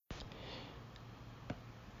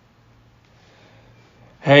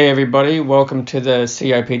Hey everybody, welcome to the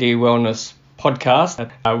COPD Wellness Podcast.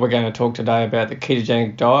 We're going to talk today about the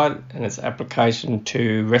ketogenic diet and its application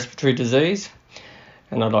to respiratory disease.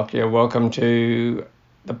 And I'd like to welcome to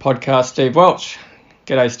the podcast Steve Welch.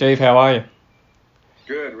 G'day Steve, how are you?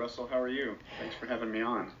 Good, Russell. How are you? Thanks for having me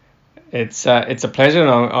on. It's a pleasure,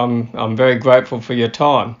 and I'm very grateful for your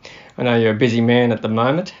time. I know you're a busy man at the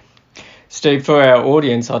moment. Steve, for our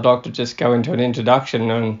audience, I'd like to just go into an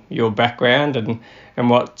introduction on your background and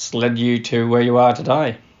what's led you to where you are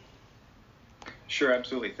today. Sure,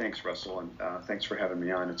 absolutely. Thanks, Russell, and thanks for having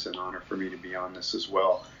me on. It's an honor for me to be on this as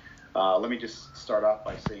well. Let me just start off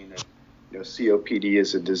by saying that COPD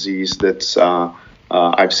is a disease that's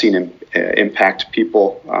I've seen impact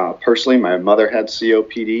people personally. My mother had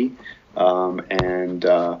COPD, and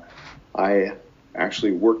I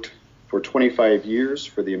actually worked for 25 years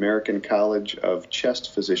for the American College of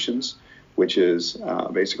Chest Physicians, which is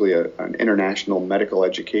basically an international medical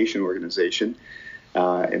education organization.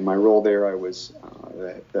 In my role there, I was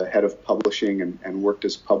the head of publishing and worked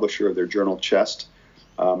as publisher of their journal Chest.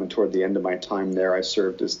 And toward the end of my time there, I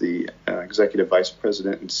served as the executive vice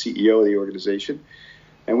president and CEO of the organization.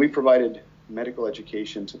 And we provided medical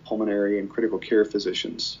education to pulmonary and critical care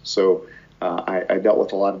physicians. So I dealt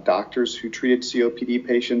with a lot of doctors who treated COPD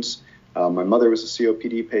patients. My mother was a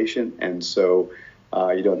COPD patient, and so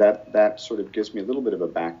that sort of gives me a little bit of a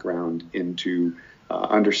background into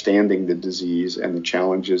understanding the disease and the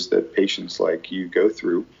challenges that patients like you go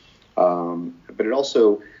through. But it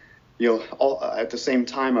also, at the same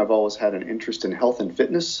time, I've always had an interest in health and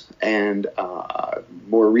fitness, and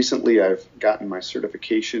more recently, I've gotten my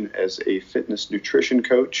certification as a fitness nutrition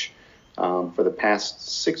coach. For the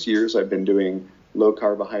past 6 years, I've been doing low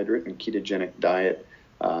carbohydrate and ketogenic diet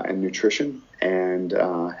and nutrition, and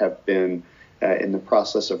have been in the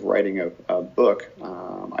process of writing a book,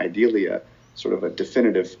 ideally a sort of a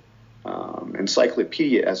definitive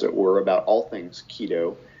encyclopedia, as it were, about all things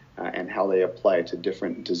keto and how they apply to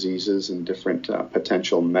different diseases and different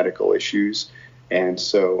potential medical issues. And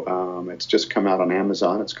so it's just come out on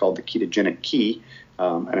Amazon. It's called The Ketogenic Key,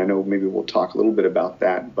 and I know maybe we'll talk a little bit about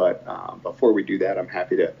that, but before we do that, I'm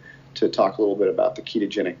happy to talk a little bit about the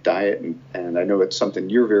ketogenic diet, and I know it's something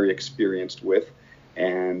you're very experienced with,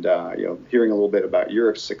 and hearing a little bit about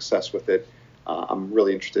your success with it, I'm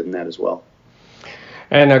really interested in that as well.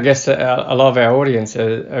 And I guess a lot of our audience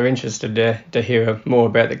are interested to hear more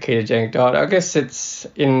about the ketogenic diet. I guess it's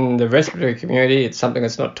in the respiratory community, it's something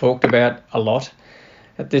that's not talked about a lot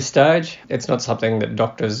at this stage. It's not something that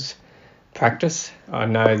doctors practice. I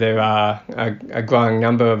know there are a growing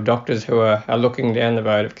number of doctors who are looking down the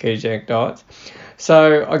road of ketogenic diets.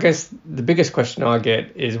 So I guess the biggest question I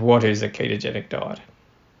get is, what is a ketogenic diet?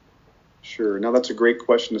 Sure. Now, that's a great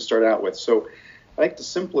question to start out with. So I think the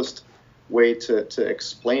simplest way to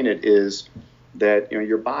explain it is that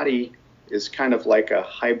your body is kind of like a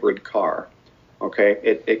hybrid car. Okay,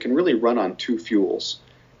 it can really run on two fuels,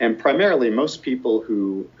 and primarily most people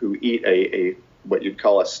who eat a what you'd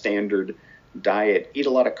call a standard diet eat a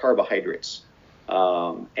lot of carbohydrates,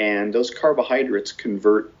 and those carbohydrates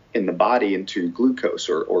convert in the body into glucose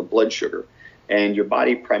or blood sugar, and your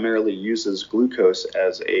body primarily uses glucose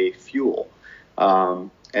as a fuel.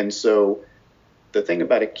 And so the thing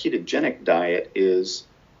about a ketogenic diet is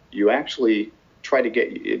you actually try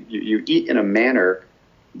to you eat in a manner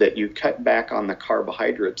that you cut back on the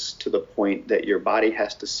carbohydrates to the point that your body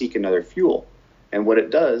has to seek another fuel. And what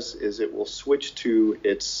it does is it will switch to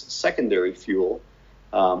its secondary fuel,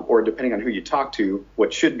 or depending on who you talk to,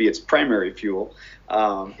 what should be its primary fuel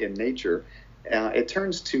in nature. It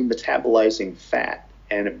turns to metabolizing fat,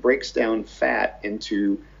 and it breaks down fat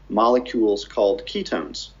into molecules called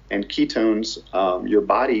ketones. And ketones, your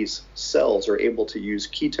body's cells are able to use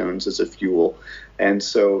ketones as a fuel. And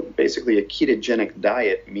so basically a ketogenic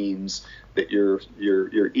diet means that you're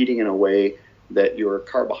eating in a way that your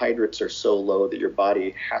carbohydrates are so low that your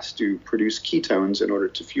body has to produce ketones in order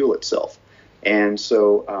to fuel itself. And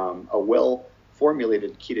so a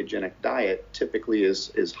well-formulated ketogenic diet typically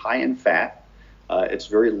is high in fat, it's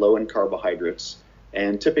very low in carbohydrates,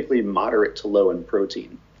 and typically moderate to low in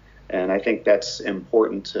protein. And I think that's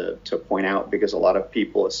important to point out, because a lot of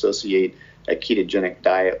people associate a ketogenic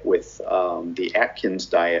diet with the Atkins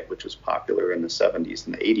diet, which was popular in the 70s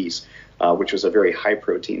and the 80s, which was a very high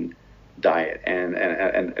protein diet.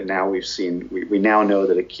 And now we now know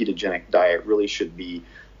that a ketogenic diet really should be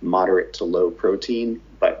moderate to low protein,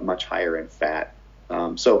 but much higher in fat.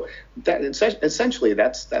 So that essentially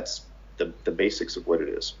that's the basics of what it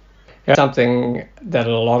is. Something that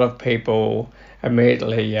a lot of people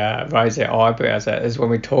immediately raise their eyebrows at is when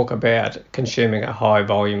we talk about consuming a high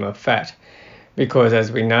volume of fat. because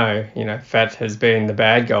as we know, fat has been the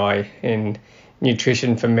bad guy in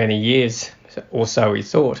nutrition for many years, or so we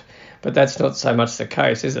thought. But that's not so much the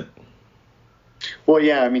case, is it? Well,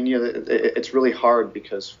 yeah, I mean, it's really hard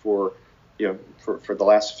because for the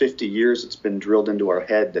last 50 years, it's been drilled into our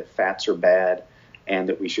head that fats are bad and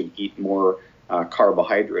that we should eat more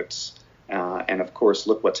carbohydrates. And of course,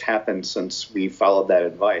 look what's happened since we followed that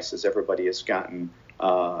advice, as everybody has gotten,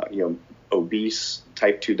 obese,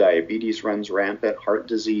 type 2 diabetes runs rampant, heart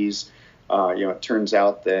disease. It turns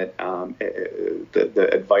out that the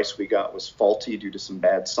advice we got was faulty due to some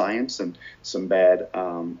bad science and some bad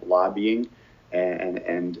lobbying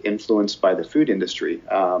and influenced by the food industry.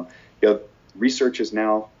 Research has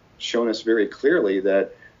now shown us very clearly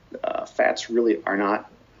that fats really are not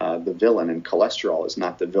the villain, and cholesterol is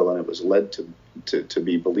not the villain it was led to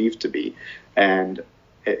be believed to be. And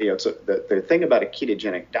so the thing about a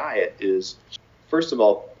ketogenic diet is, first of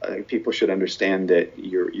all, I think people should understand that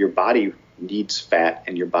your body needs fat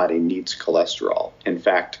and your body needs cholesterol. In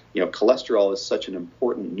fact, cholesterol is such an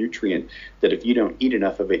important nutrient that if you don't eat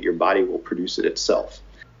enough of it, your body will produce it itself.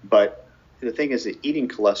 But the thing is that eating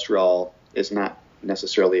cholesterol is not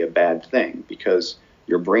necessarily a bad thing, because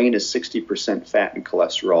your brain is 60% fat and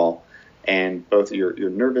cholesterol, and both your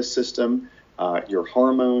nervous system, your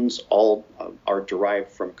hormones, all are derived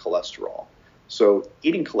from cholesterol. So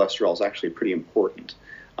eating cholesterol is actually pretty important.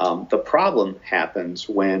 The problem happens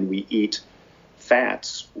when we eat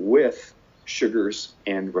fats with sugars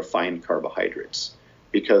and refined carbohydrates,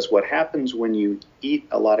 because what happens when you eat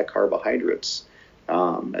a lot of carbohydrates,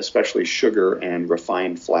 especially sugar and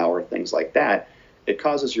refined flour, things like that, it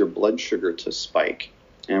causes your blood sugar to spike.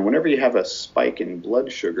 And whenever you have a spike in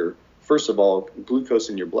blood sugar, first of all, glucose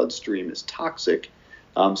in your bloodstream is toxic.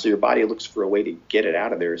 So your body looks for a way to get it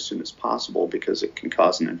out of there as soon as possible, because it can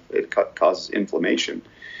causes inflammation.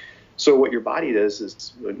 So what your body does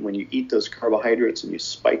is when you eat those carbohydrates and you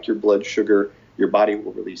spike your blood sugar, your body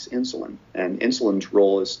will release insulin. And insulin's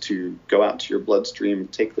role is to go out to your bloodstream,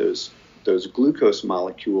 take those glucose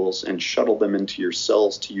molecules and shuttle them into your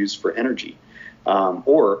cells to use for energy.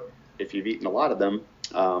 Or if you've eaten a lot of them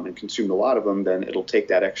and consumed a lot of them, then it'll take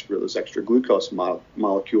those extra glucose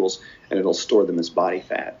molecules and it'll store them as body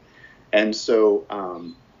fat. And so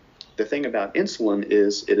the thing about insulin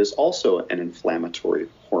is it is also an inflammatory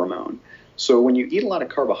hormone. So when you eat a lot of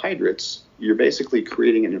carbohydrates, you're basically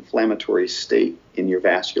creating an inflammatory state in your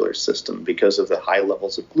vascular system because of the high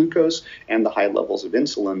levels of glucose and the high levels of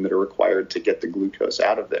insulin that are required to get the glucose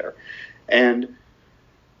out of there. And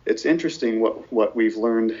it's interesting what we've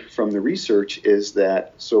learned from the research is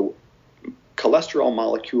that cholesterol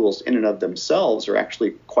molecules in and of themselves are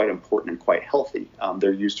actually quite important and quite healthy.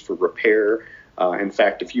 They're used for repair. In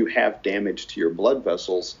fact, if you have damage to your blood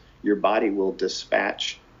vessels, your body will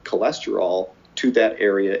dispatch cholesterol to that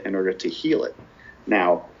area in order to heal it.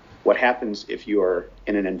 Now, what happens if you are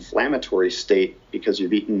in an inflammatory state because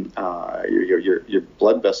you've eaten, your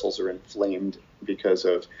blood vessels are inflamed because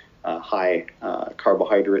of high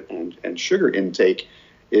carbohydrate and sugar intake,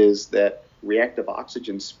 is that reactive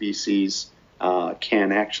oxygen species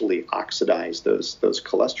can actually oxidize those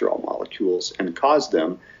cholesterol molecules and cause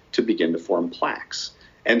them to begin to form plaques.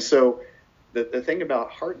 And so the thing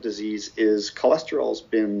about heart disease is cholesterol's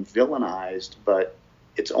been villainized, but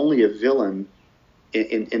it's only a villain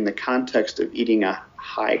in the context of eating a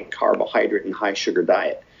high carbohydrate and high sugar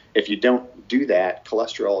diet. If you don't do that,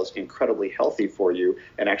 cholesterol is incredibly healthy for you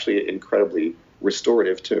and actually incredibly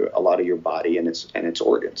restorative to a lot of your body and its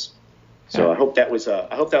organs. So I hope that was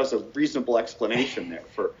a reasonable explanation there.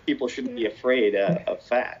 For people shouldn't be afraid of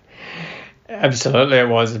fat. Absolutely, it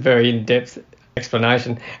was a very in-depth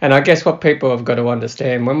explanation. And I guess what people have got to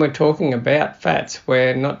understand, when we're talking about fats,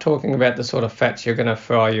 we're not talking about the sort of fats you're going to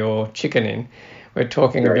fry your chicken in. We're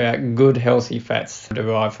talking about good, healthy fats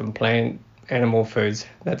derived from plant, animal foods,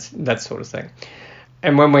 that sort of thing.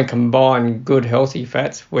 And when we combine good, healthy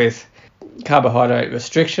fats with carbohydrate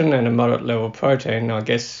restriction and a moderate level of protein, I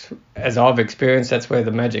guess, as I've experienced, that's where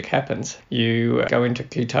the magic happens. You go into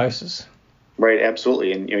ketosis. Right,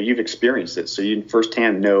 absolutely, and you've experienced it, so you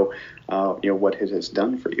firsthand know what it has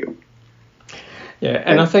done for you. Yeah,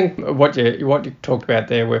 and I think what you talked about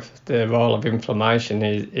there with the role of inflammation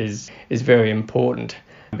is very important,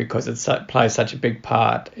 because it plays such a big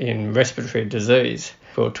part in respiratory disease.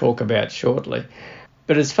 We'll talk about shortly.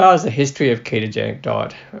 But as far as the history of ketogenic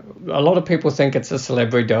diet, a lot of people think it's a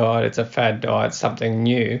celebrity diet, it's a fad diet, something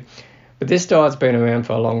new. But this diet's been around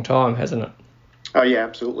for a long time, hasn't it? Oh yeah,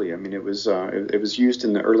 absolutely. I mean, it was used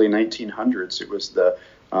in the early 1900s. It was the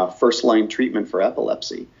first line treatment for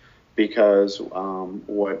epilepsy. because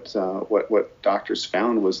what doctors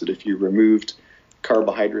found was that if you removed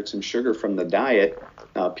carbohydrates and sugar from the diet,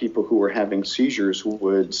 people who were having seizures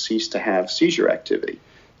would cease to have seizure activity,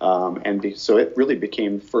 so it really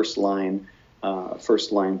became first line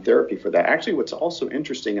therapy for that. Actually, what's also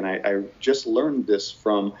interesting, and I just learned this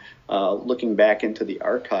from looking back into the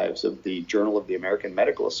archives of the Journal of the American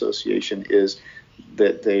Medical Association, is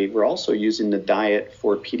that they were also using the diet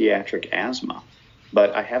for pediatric asthma.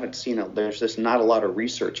 But I haven't seen there's just not a lot of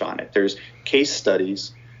research on it. There's case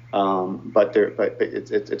studies, but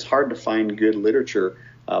it's hard to find good literature.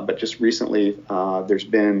 But just recently, there's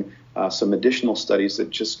been some additional studies that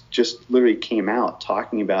just literally came out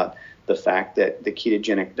talking about the fact that the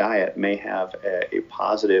ketogenic diet may have a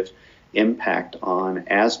positive impact on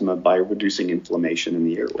asthma by reducing inflammation in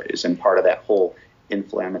the airways and part of that whole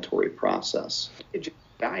inflammatory process. The ketogenic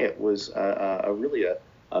diet was really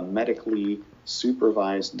a medically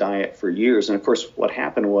supervised diet for years. And of course, what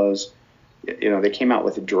happened was, they came out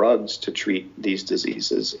with drugs to treat these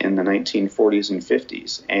diseases in the 1940s and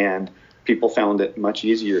 50s. And people found it much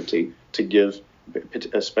easier to give,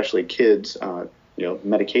 especially kids,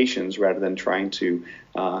 medications rather than trying to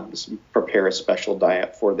prepare a special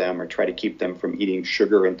diet for them or try to keep them from eating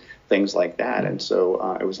sugar and things like that. And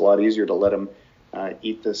so it was a lot easier to let them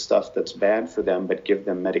eat the stuff that's bad for them, but give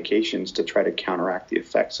them medications to try to counteract the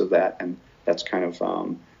effects of that. And that's kind of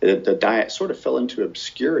the diet sort of fell into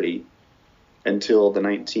obscurity until the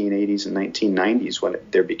 1980s and 1990s, when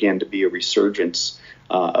there began to be a resurgence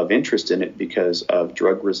of interest in it because of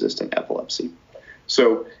drug-resistant epilepsy.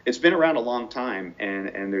 So it's been around a long time,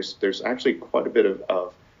 and there's actually quite a bit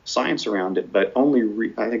of science around it, but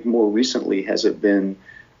only I think more recently has it been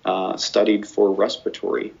studied for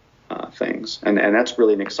respiratory things, and that's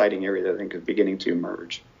really an exciting area that I think is beginning to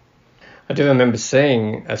emerge. I do remember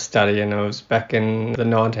seeing a study, and it was back in the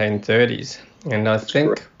 1930s, and I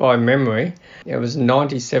think by memory it was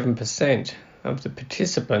 97% of the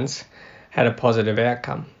participants had a positive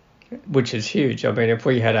outcome, which is huge. I mean, if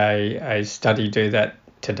we had a study do that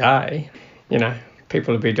today,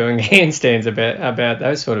 people would be doing handstands about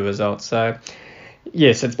those sort of results. So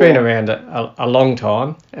yes, it's been around a long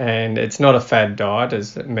time, and it's not a fad diet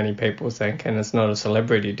as many people think, and it's not a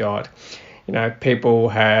celebrity diet. People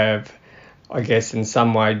have, I guess, in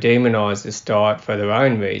some way demonized this diet for their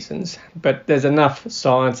own reasons, but there's enough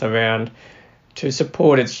science around to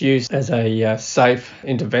support its use as a safe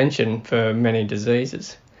intervention for many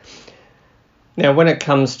diseases. Now, when it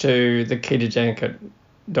comes to the ketogenic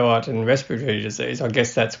diet and respiratory disease, I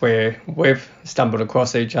guess that's where we've stumbled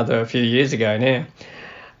across each other a few years ago now.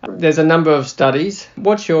 There's a number of studies.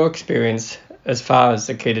 What's your experience as far as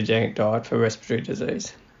the ketogenic diet for respiratory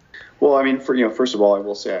disease? Well, I mean, first of all, I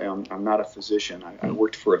will say I'm not a physician. I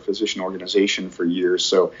worked for a physician organization for years,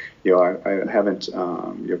 so I haven't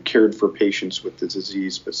cared for patients with the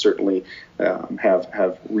disease, but certainly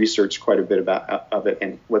have researched quite a bit of it.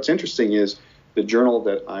 And what's interesting is the journal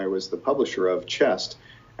that I was the publisher of, Chest,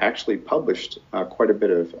 actually published quite a bit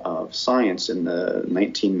of science in the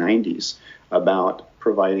 1990s about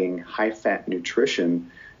providing high-fat nutrition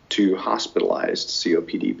to hospitalized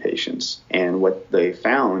COPD patients. And what they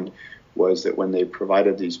found was that when they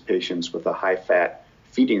provided these patients with a high-fat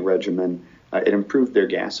feeding regimen, it improved their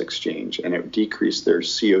gas exchange and it decreased their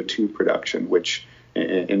CO2 production, which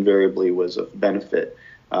invariably was of benefit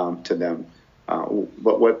to them.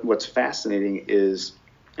 But what's fascinating is,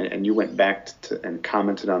 and you went back and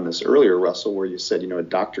commented on this earlier, Russell, where you said,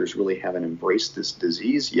 doctors really haven't embraced this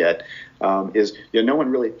disease yet, is no one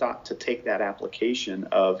really thought to take that application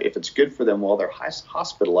of, if it's good for them while they're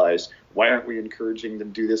hospitalized, why aren't we encouraging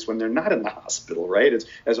them to do this when they're not in the hospital, right? It's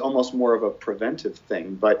as almost more of a preventive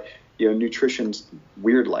thing. But, nutrition's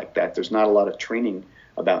weird like that. There's not a lot of training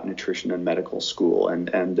about nutrition in medical school,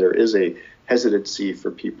 and there is a hesitancy for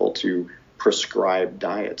people to prescribe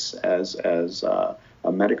diets as a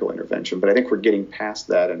medical intervention. But I think we're getting past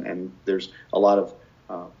that, and there's a lot of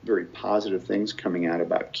very positive things coming out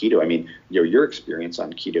about keto. I mean, your experience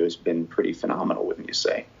on keto has been pretty phenomenal, wouldn't you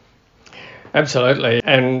say? Absolutely.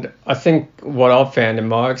 And I think what I've found in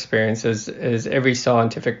my experience is every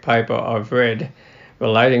scientific paper I've read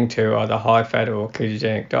relating to either high-fat or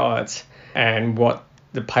ketogenic diets, and what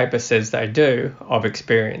the paper says they do, I've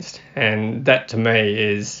experienced. And that to me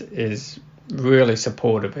is really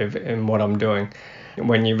supportive in what I'm doing.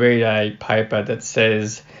 When you read a paper that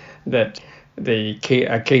says that a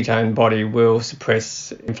ketone body will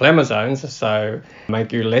suppress inflammasomes, so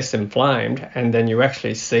make you less inflamed, and then you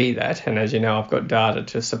actually see that, and as you know, I've got data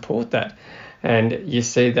to support that, and you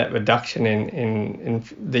see that reduction in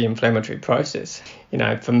the inflammatory process.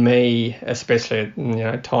 For me, especially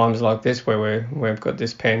at times like this where we've got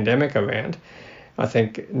this pandemic around, I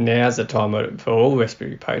think now's the time for all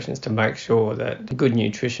respiratory patients to make sure that good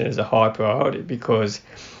nutrition is a high priority, because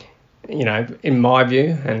in my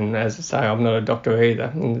view, and as I say, I'm not a doctor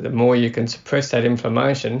either, the more you can suppress that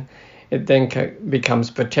inflammation, it then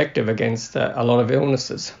becomes protective against a lot of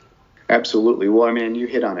illnesses. Absolutely. Well, I mean, you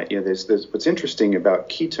hit on it. There's what's interesting about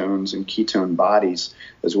ketones and ketone bodies,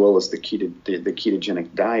 as well as the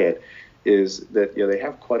ketogenic diet, is that they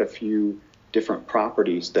have quite a few different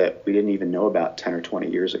properties that we didn't even know about 10 or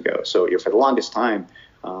 20 years ago. So for the longest time,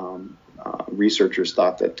 researchers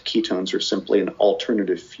thought that ketones are simply an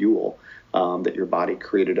alternative fuel that your body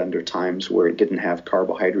created under times where it didn't have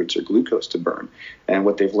carbohydrates or glucose to burn. And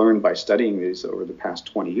what they've learned by studying these over the past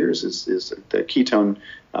 20 years is the ketone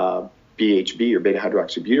BHB, or beta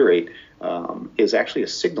hydroxybutyrate, is actually a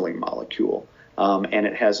signaling molecule. And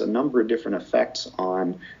it has a number of different effects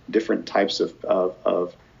on different types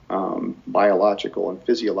of biological and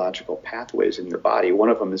physiological pathways in your body. One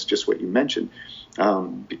of them is just what you mentioned.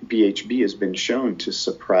 BHB has been shown to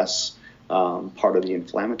suppress part of the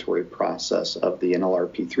inflammatory process of the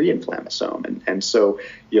NLRP3 inflammasome. And so,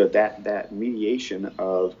 that mediation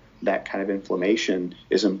of that kind of inflammation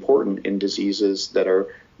is important in diseases that are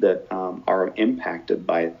impacted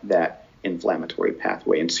by that inflammatory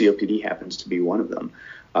pathway, and COPD happens to be one of them.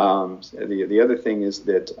 The other thing is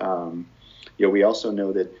that we also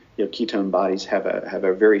know that ketone bodies have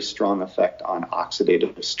a very strong effect on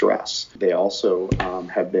oxidative stress. They also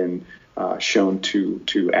have been shown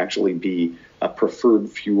to actually be a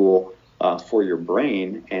preferred fuel for your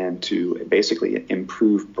brain, and to basically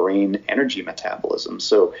improve brain energy metabolism.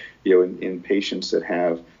 So, in patients that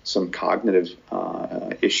have some cognitive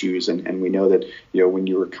issues, and we know that, when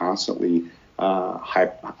you are constantly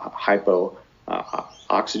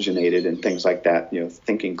hypo-oxygenated and things like that,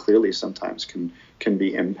 thinking clearly sometimes can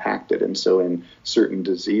be impacted. And so in certain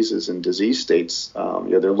diseases and disease states,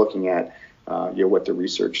 they're looking at what the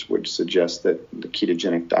research would suggest that the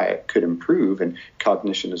ketogenic diet could improve, and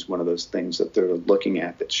cognition is one of those things that they're looking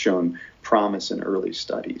at that's shown promise in early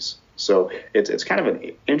studies. So it's kind of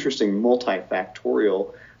an interesting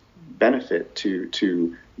multifactorial benefit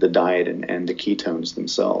to the diet and the ketones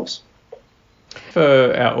themselves.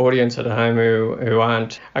 For our audience at home who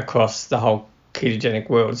aren't across the whole ketogenic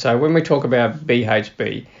world, so when we talk about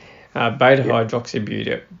BHB, beta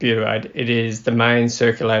hydroxybutyrate, it is the main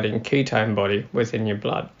circulating ketone body within your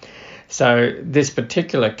blood. So this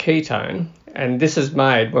particular ketone, and this is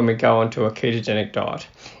made when we go onto a ketogenic diet.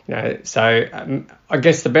 I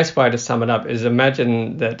guess the best way to sum it up is,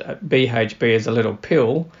 imagine that BHB is a little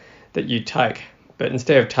pill that you take, but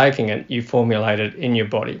instead of taking it, you formulate it in your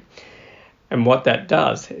body. And what that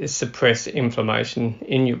does is suppress inflammation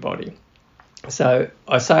in your body. So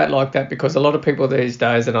I say it like that because a lot of people these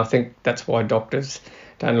days, and I think that's why doctors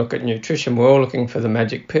don't look at nutrition, we're all looking for the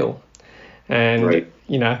magic pill. And, right.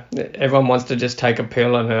 Everyone wants to just take a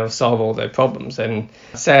pill and it'll solve all their problems. And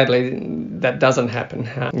sadly, that doesn't happen.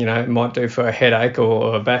 It might do for a headache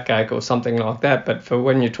or a backache or something like that. But for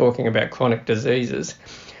when you're talking about chronic diseases,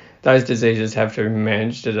 those diseases have to be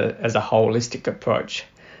managed as a holistic approach.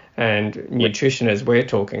 And nutrition, as we're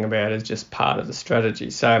talking about, is just part of the strategy.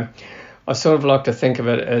 So I sort of like to think of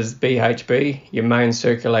it as BHB, your main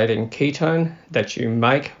circulating ketone that you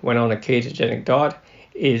make when on a ketogenic diet,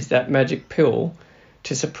 is that magic pill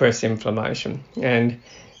to suppress inflammation. And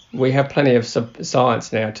we have plenty of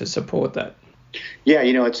science now to support that. Yeah,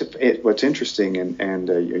 what's interesting, and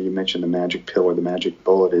you mentioned the magic pill or the magic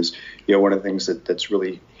bullet, is one of the things that's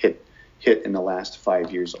really hit in the last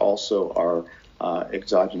 5 years also are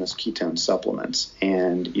exogenous ketone supplements.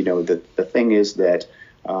 And the thing is that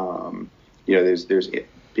there's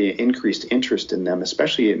the increased interest in them,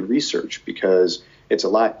 especially in research, because it's a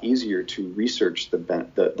lot easier to research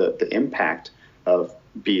the impact of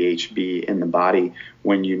BHB in the body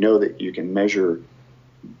when you know that you can measure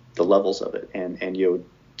the levels of it. And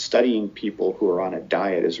studying people who are on a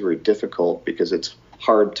diet is very difficult because it's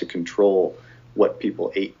hard to control what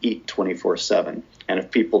people eat 24/7. And if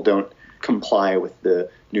people don't comply with the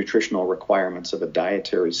nutritional requirements of a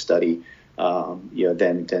dietary study,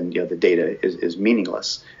 then the data is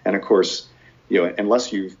meaningless. And of course,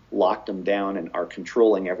 unless you've locked them down and are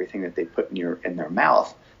controlling everything that they put in their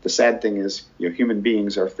mouth, the sad thing is, human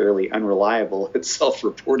beings are fairly unreliable at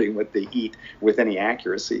self-reporting what they eat with any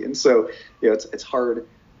accuracy. And so, it's hard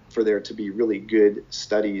for there to be really good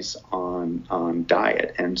studies on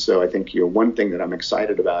diet. And so I think, one thing that I'm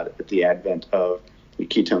excited about at the advent of,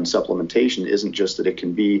 ketone supplementation isn't just that it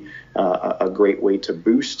can be a great way to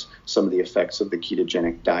boost some of the effects of the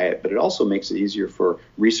ketogenic diet, but it also makes it easier for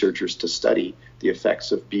researchers to study the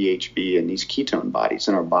effects of BHB and these ketone bodies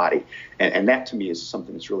in our body. And that to me is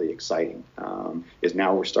something that's really exciting, is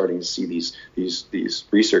now we're starting to see these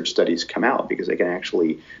research studies come out because they can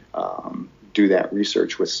actually do that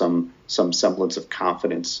research with some semblance of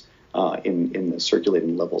confidence in the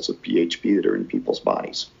circulating levels of BHB that are in people's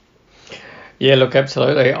bodies. Yeah, look,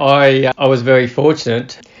 absolutely. I was very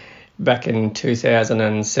fortunate. Back in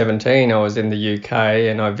 2017, I was in the UK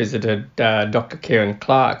and I visited Dr. Kieran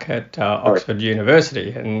Clark at Oxford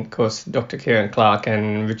University. And of course, Dr. Kieran Clark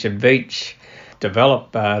and Richard Veitch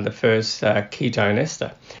developed the first ketone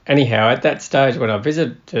ester. Anyhow, at that stage when I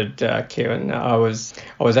visited Kieran, I was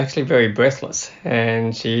actually very breathless,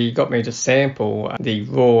 and she got me to sample the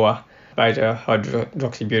raw beta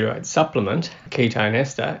hydroxybutyrate supplement, ketone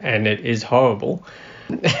ester, and it is horrible.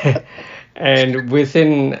 And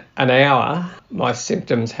within an hour, my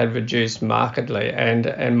symptoms had reduced markedly,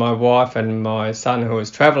 and my wife and my son, who was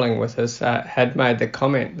travelling with us, had made the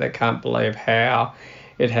comment they can't believe how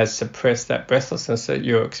it has suppressed that breathlessness that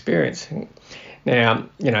you're experiencing. Now,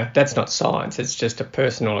 that's not science, it's just a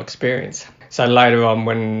personal experience. So later on,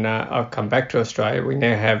 when I've come back to Australia, we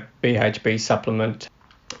now have BHB supplement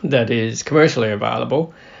that is commercially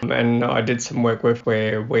available. And I did some work with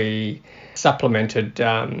where we supplemented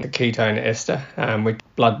the ketone ester with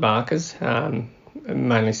blood markers,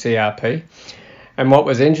 mainly CRP. And what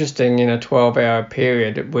was interesting, in a 12-hour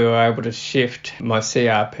period, we were able to shift my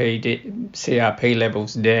CRP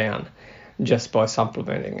levels down just by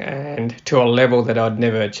supplementing, and to a level that I'd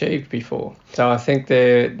never achieved before. So I think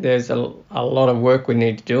there's a lot of work we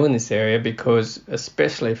need to do in this area, because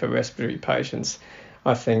especially for respiratory patients,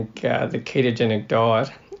 I think the ketogenic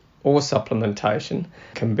diet or supplementation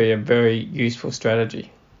can be a very useful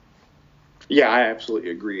strategy. Yeah, I absolutely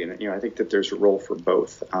agree. And, I think that there's a role for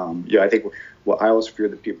both. I think I always fear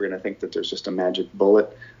that people are going to think that there's just a magic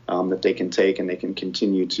bullet that they can take and they can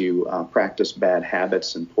continue to practice bad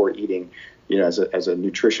habits and poor eating. As a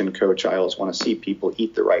nutrition coach, I always want to see people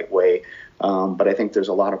eat the right way. But I think there's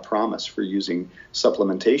a lot of promise for using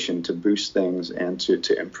supplementation to boost things and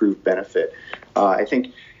to improve benefit. I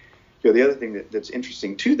think the other thing that's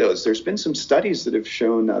interesting too, though, is there's been some studies that have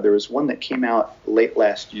shown, there was one that came out late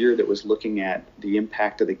last year that was looking at the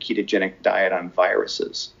impact of the ketogenic diet on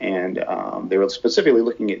viruses. And they were specifically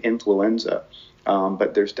looking at influenza.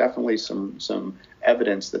 But there's definitely some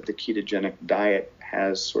evidence that the ketogenic diet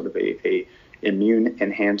has sort of a immune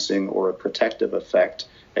enhancing or a protective effect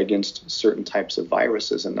against certain types of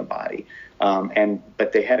viruses in the body.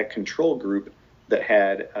 But they had a control group that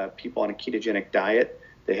had people on a ketogenic diet.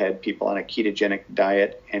 They had people on a ketogenic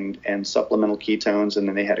diet and supplemental ketones, and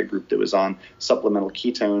then they had a group that was on supplemental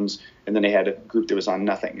ketones, and then they had a group that was on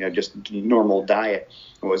nothing, just normal diet.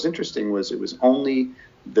 And what was interesting was it was only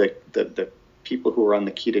the people who were on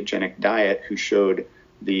the ketogenic diet who showed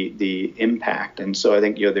the impact. And so I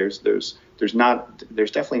think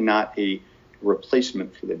there's definitely not a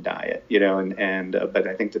replacement for the diet, but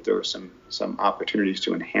I think that there are some opportunities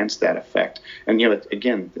to enhance that effect. And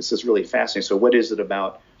again, this is really fascinating. So what is it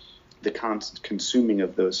about the constant consuming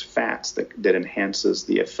of those fats that enhances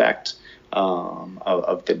the effect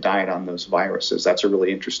of the diet on those viruses? That's a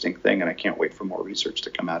really interesting thing, and I can't wait for more research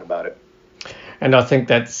to come out about it. And I think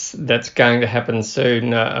that's going to happen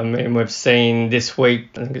soon. We've seen this week,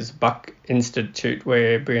 I think it's Buck Institute,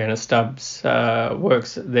 where Brianna Stubbs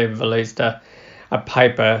works. They've released a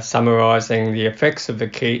paper summarising the effects of the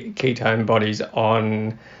ketone bodies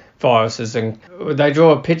on viruses, and they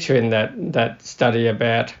draw a picture in that study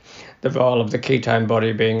about the role of the ketone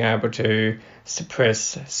body being able to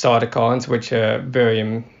suppress cytokines, which are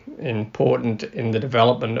very important in the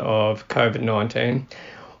development of COVID-19.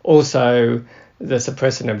 Also, the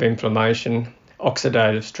suppression of inflammation,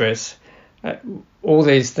 oxidative stress, all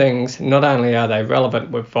these things, not only are they relevant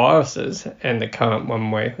with viruses and the current one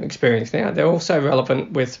we're experiencing now, they're also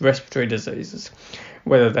relevant with respiratory diseases,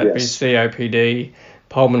 whether that be COPD,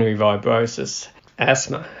 pulmonary fibrosis,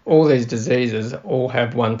 asthma. All these diseases all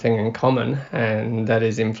have one thing in common, and that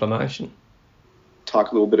is inflammation. Talk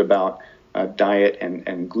a little bit about diet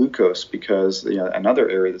and glucose, because another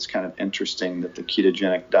area that's kind of interesting that the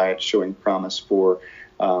ketogenic diet is showing promise for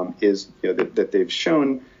is that they've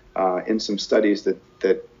shown in some studies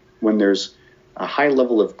that when there's a high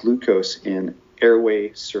level of glucose in airway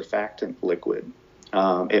surfactant liquid,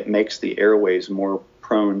 it makes the airways more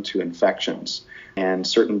prone to infections, and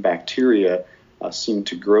certain bacteria seem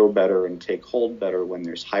to grow better and take hold better when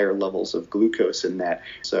there's higher levels of glucose in that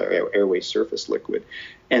airway surface liquid.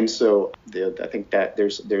 And so I think that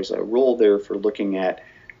there's a role there for looking at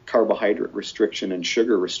carbohydrate restriction and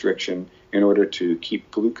sugar restriction in order to keep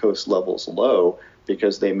glucose levels low,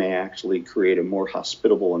 because they may actually create a more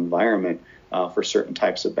hospitable environment for certain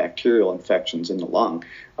types of bacterial infections in the lung.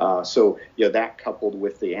 So that coupled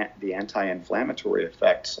with the anti-inflammatory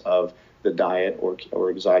effects of the diet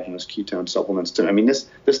or exogenous ketone supplements.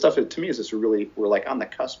 This stuff to me is just really, we're like on the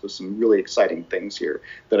cusp of some really exciting things here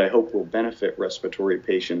that I hope will benefit respiratory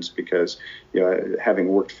patients, because having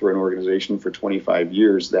worked for an organization for 25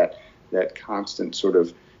 years, that constant sort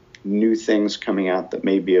of new things coming out that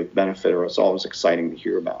may be of benefit is always exciting to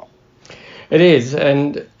hear about. It is,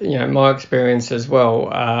 and my experience as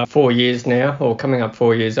well. 4 years now, or coming up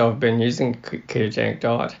 4 years, I've been using ketogenic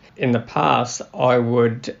diet. In the past, I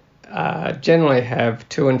would generally have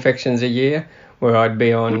 2 infections a year where I'd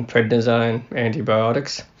be on prednisone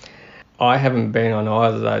antibiotics. I haven't been on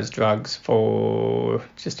either of those drugs for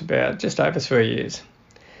just over 3 years.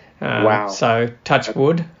 Wow. So touch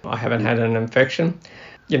wood, I haven't had an infection.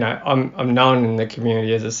 I'm known in the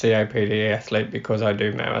community as a COPD athlete because I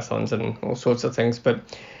do marathons and all sorts of things, but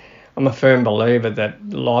I'm a firm believer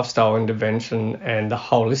that lifestyle intervention and the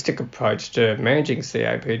holistic approach to managing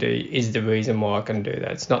COPD is the reason why I can do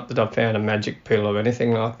that. It's not that I've found a magic pill or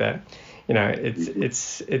anything like that.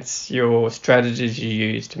 It's your strategies you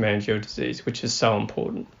use to manage your disease, which is so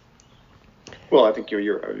important. Well, I think you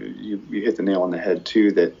hit the nail on the head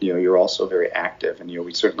too. That you're also very active, and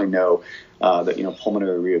we certainly know that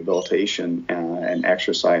pulmonary rehabilitation and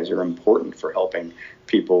exercise are important for helping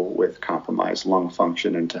people with compromised lung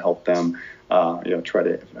function, and to help them try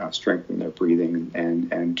to strengthen their breathing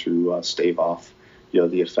and to stave off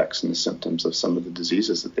the effects and the symptoms of some of the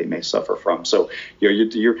diseases that they may suffer from. So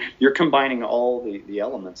you're combining all the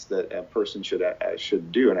elements that a person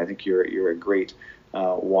should do, and I think you're a great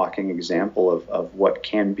walking example of what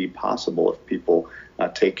can be possible if people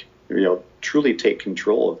truly take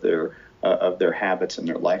control of their habits and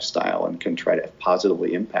their lifestyle, and can try to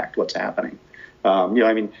positively impact what's happening. How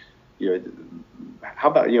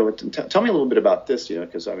about tell me a little bit about this,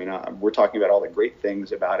 because we're talking about all the great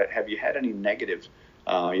things about it. Have you had any negative?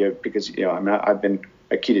 Because I've been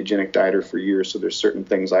a ketogenic dieter for years, so there's certain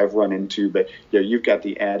things I've run into, but you've got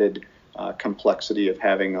the added complexity of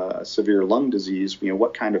having a severe lung disease.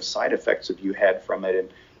 What kind of side effects have you had from it, and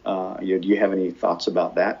do you have any thoughts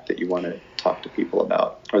about that you want to talk to people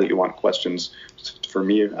about, or that you want questions for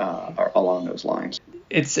me along those lines?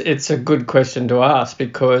 It's a good question to ask,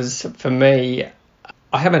 because for me,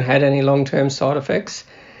 I haven't had any long-term side effects,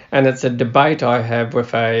 and it's a debate I have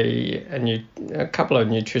with a couple of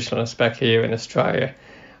nutritionists back here in Australia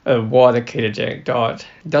of why the ketogenic diet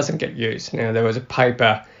doesn't get used. Now, there was a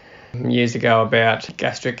paper years ago about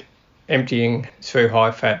gastric emptying through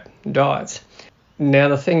high-fat diets. Now,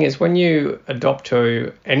 the thing is, when you adopt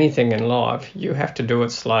to anything in life, you have to do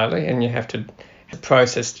it slowly, and you have to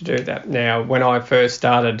process to do that. Now, when I first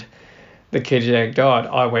started the ketogenic diet,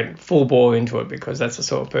 I went full bore into it, because that's the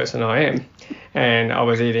sort of person I am, and I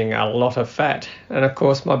was eating a lot of fat, and of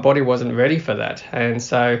course my body wasn't ready for that, and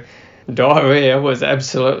so diarrhea was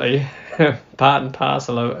absolutely part and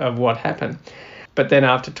parcel of what happened. But then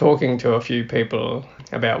after talking to a few people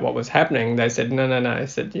about what was happening, they said, no. They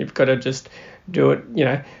said, you've got to just do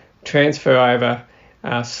it, transfer over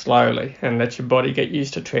slowly, and let your body get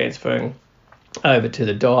used to transferring over to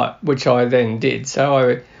the diet, which I then did.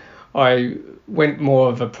 So I went more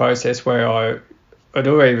of a process where I had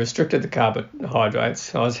already restricted the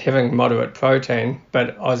carbohydrates. I was having moderate protein,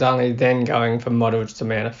 but I was only then going for moderate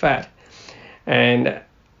amount of fat. And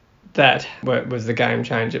that was the game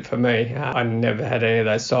changer for me. I never had any of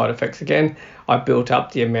those side effects again. I built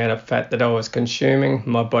up the amount of fat that I was consuming.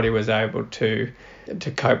 My body was able to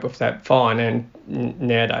cope with that fine. And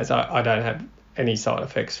nowadays I don't have any side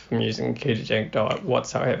effects from using a ketogenic diet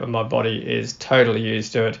whatsoever. My body is totally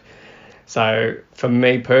used to it. So for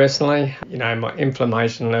me personally, my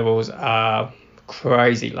inflammation levels are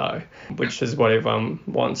crazy low, which is what everyone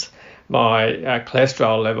wants. My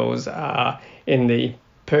cholesterol levels are in the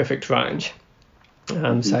perfect range.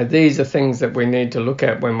 So these are things that we need to look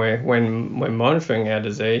at when we're monitoring our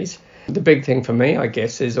disease. The big thing for me, I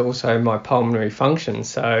guess, is also my pulmonary function.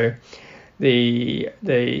 So the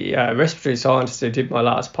respiratory scientist who did my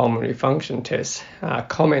last pulmonary function test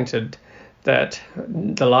commented that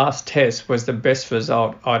the last test was the best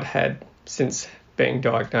result I'd had since being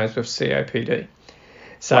diagnosed with COPD.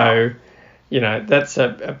 So, that's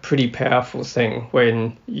a pretty powerful thing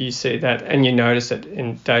when you see that, and you notice it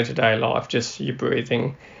in day-to-day life, just your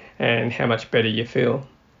breathing and how much better you feel.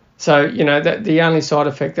 So, that the only side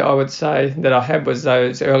effect that I would say that I had was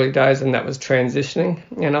those early days, and that was transitioning.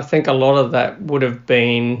 And I think a lot of that would have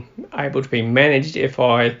been able to be managed if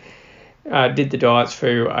I did the diets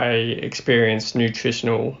through a experienced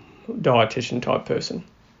nutritional dietitian type person.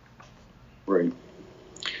 Right.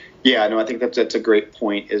 Yeah, no, I think that's a great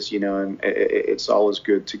point. And it's always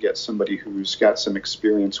good to get somebody who's got some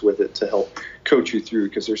experience with it to help coach you through,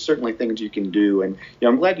 because there's certainly things you can do. And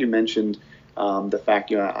I'm glad you mentioned the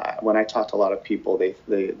fact, when I talk to a lot of people,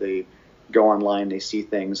 they go online, they see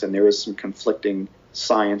things, and there is some conflicting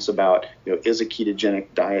science about, is a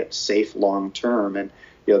ketogenic diet safe long term? And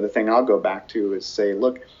the thing I'll go back to is say,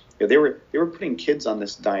 look, they were putting kids on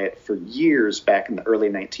this diet for years back in the early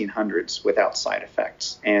 1900s without side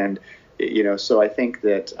effects. And so I think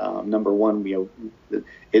that number one,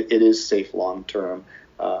 it is safe long term.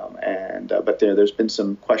 But there's been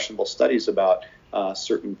some questionable studies about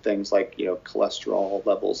certain things like cholesterol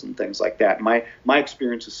levels and things like that. My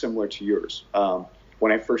experience is similar to yours.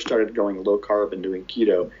 When I first started going low carb and doing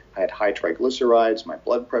keto, I had high triglycerides, my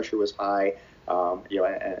blood pressure was high.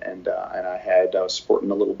 And I was sporting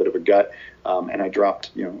a little bit of a gut, and I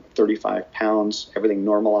dropped 35 pounds. Everything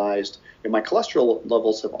normalized. And my cholesterol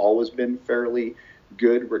levels have always been fairly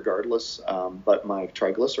good, regardless. But my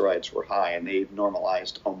triglycerides were high, and they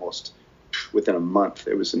normalized almost within a month.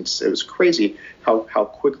 It was crazy how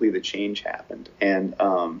quickly the change happened, and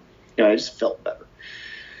I just felt better.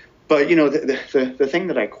 But the thing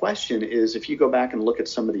that I question is, if you go back and look at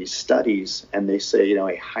some of these studies and they say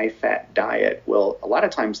a high-fat diet, well, a lot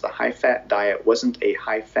of times the high-fat diet wasn't a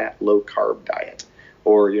high-fat low-carb diet,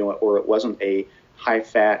 or it wasn't a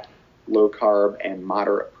high-fat low-carb and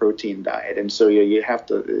moderate protein diet. And so you have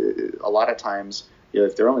to, a lot of times,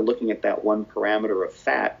 if they're only looking at that one parameter of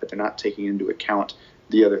fat, but they're not taking into account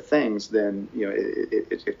the other things, then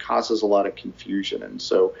it causes a lot of confusion. And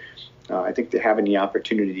so I think that having the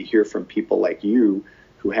opportunity to hear from people like you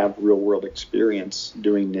who have real world experience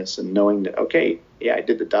doing this and knowing that, okay, yeah, I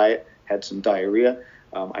did the diet, had some diarrhea.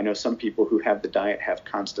 I know some people who have the diet have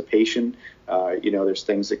constipation. There's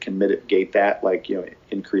things that can mitigate that, like,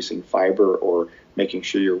 increasing fiber or making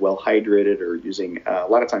sure you're well hydrated, or using, a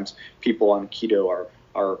lot of times people on keto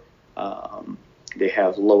are they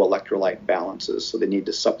have low electrolyte balances, so they need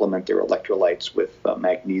to supplement their electrolytes with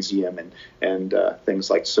magnesium and things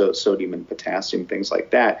like sodium and potassium, things like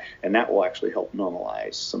that, and that will actually help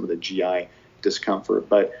normalize some of the GI discomfort.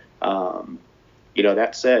 But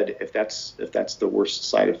that said, if that's the worst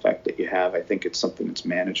side effect that you have, I think it's something that's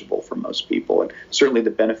manageable for most people, and certainly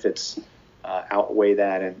the benefits outweigh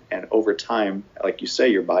that, and over time, like you say,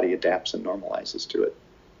 your body adapts and normalizes to it.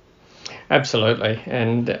 Absolutely.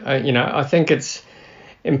 And, I think it's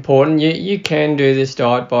important. You can do this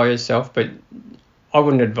diet by yourself, but I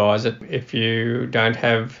wouldn't advise it if you don't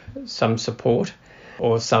have some support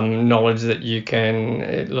or some knowledge that you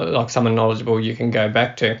can, like someone knowledgeable you can go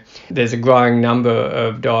back to. There's a growing number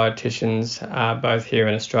of dietitians, both here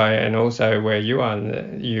in Australia and also where you are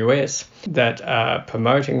in the US, that are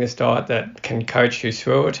promoting this diet, that can coach you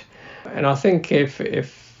through it. And I think if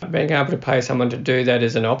being able to pay someone to do that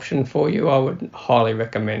is an option for you, I would highly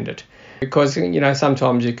recommend it. Because,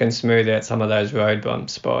 sometimes you can smooth out some of those road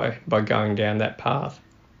bumps by going down that path.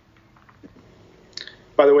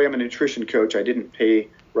 By the way, I'm a nutrition coach. I didn't pay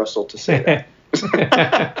Russell to say that.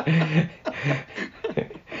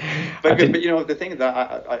 But the thing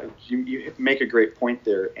that you make a great point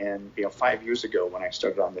there. And 5 years ago, when I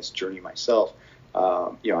started on this journey myself,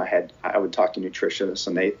 I would talk to nutritionists,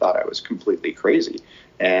 and they thought I was completely crazy,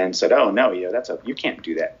 and said, "Oh no, you can't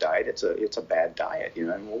do that diet. It's a bad diet."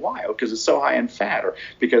 And well, why? Oh, because it's so high in fat, or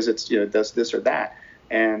because it's does this or that.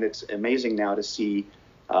 And it's amazing now to see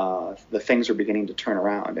the things are beginning to turn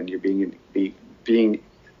around, and you're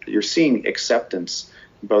seeing acceptance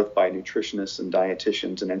both by nutritionists and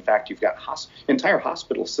dietitians, and in fact, you've got entire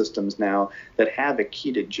hospital systems now that have a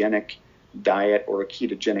ketogenic diet or a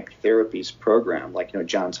ketogenic therapies program, like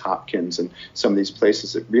Johns Hopkins and some of these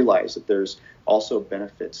places that realize that there's also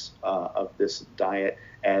benefits of this diet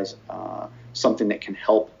as something that can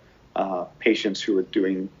help patients who are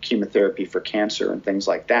doing chemotherapy for cancer and things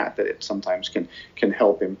like that it sometimes can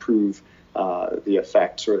help improve the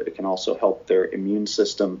effects, or it can also help their immune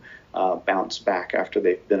system bounce back after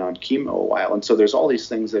they've been on chemo a while. And so there's all these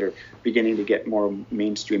things that are beginning to get more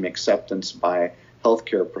mainstream acceptance by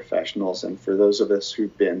healthcare professionals. And for those of us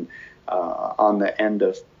who've been on the end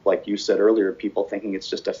of, like you said earlier, people thinking it's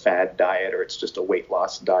just a fad diet or it's just a weight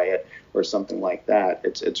loss diet or something like that,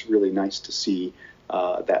 it's really nice to see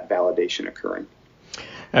that validation occurring.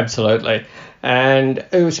 Absolutely. And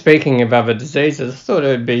speaking of other diseases, I thought it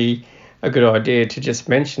would be a good idea to just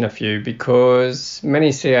mention a few, because many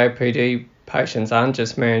COPD patients aren't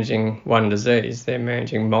just managing one disease, they're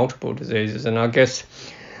managing multiple diseases. And I guess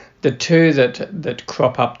the two that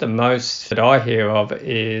crop up the most that I hear of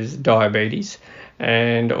is diabetes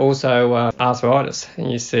and also arthritis.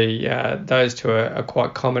 And you see those two are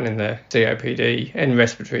quite common in the COPD and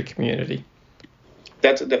respiratory community.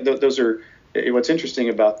 Those are what's interesting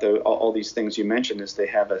about all these things you mentioned is they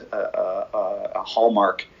have a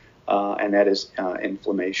hallmark, and that is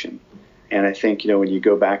inflammation. And I think, when you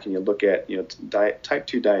go back and you look at, type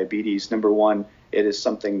 2 diabetes, number one, it is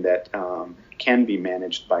something that can be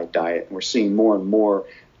managed by diet. And we're seeing more and more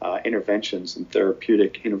interventions and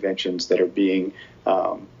therapeutic interventions that are being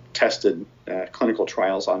tested, clinical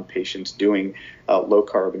trials on patients doing low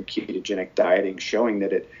carb and ketogenic dieting, showing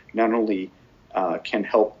that it not only can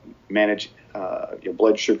help manage your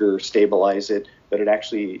blood sugar, stabilize it, but it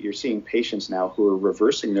actually, you're seeing patients now who are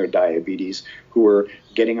reversing their diabetes, who are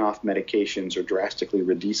getting off medications or drastically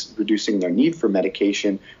reducing their need for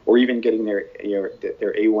medication, or even getting their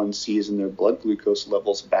A1Cs and their blood glucose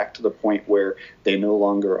levels back to the point where they no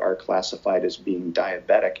longer are classified as being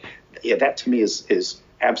diabetic. Yeah, that to me is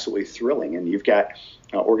absolutely thrilling. And you've got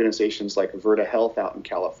organizations like Virta Health out in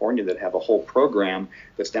California that have a whole program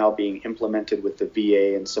that's now being implemented with the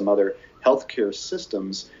VA and some other healthcare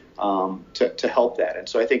systems to help that. And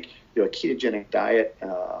so I think a ketogenic diet,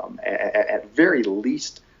 at very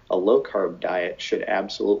least a low carb diet, should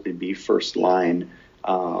absolutely be first line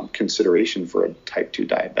consideration for a type 2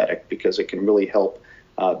 diabetic, because it can really help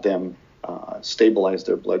them stabilize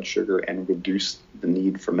their blood sugar and reduce the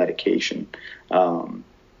need for medication.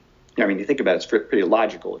 You think about it, it's pretty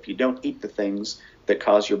logical. If you don't eat the things that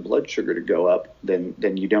cause your blood sugar to go up, then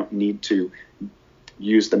you don't need to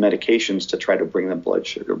use the medications to try to bring the blood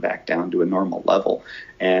sugar back down to a normal level.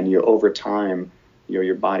 And over time,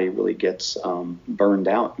 your body really gets burned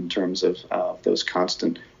out in terms of those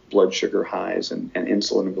constant blood sugar highs and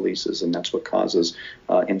insulin releases, and that's what causes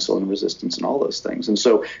insulin resistance and all those things. And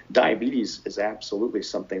so diabetes is absolutely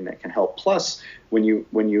something that can help. Plus, when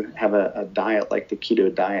you have a diet like the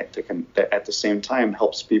keto diet that at the same time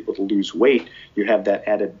helps people to lose weight, you have that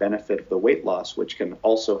added benefit of the weight loss, which can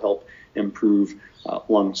also help improve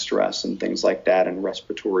lung stress and things like that, and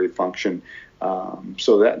respiratory function.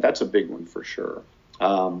 So that's a big one for sure.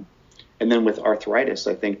 And then with arthritis,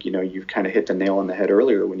 I think, you've kind of hit the nail on the head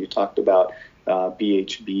earlier when you talked about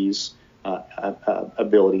BHB's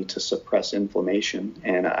ability to suppress inflammation.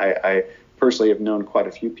 And I personally have known quite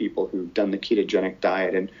a few people who've done the ketogenic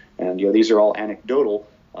diet, and these are all anecdotal,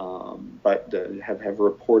 but have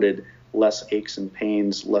reported less aches and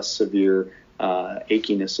pains, less severe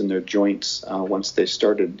achiness in their joints once they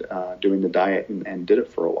started doing the diet and did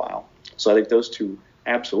it for a while. So I think those two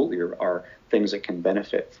absolutely are things that can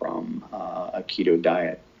benefit from a keto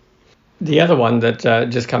diet. The other one that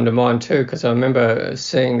just come to mind too, because I remember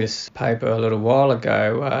seeing this paper a little while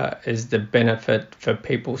ago, is the benefit for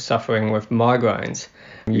people suffering with migraines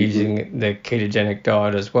using the ketogenic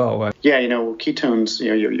diet as well. Yeah, ketones,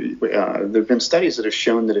 there have been studies that have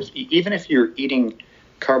shown that even if you're eating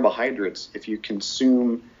carbohydrates, if you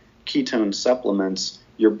consume ketone supplements,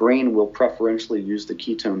 your brain will preferentially use the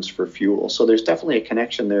ketones for fuel. So there's definitely a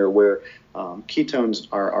connection there where ketones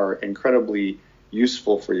are incredibly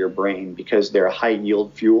useful for your brain because they're a high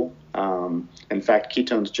yield fuel. In fact,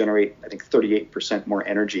 ketones generate, I think, 38% more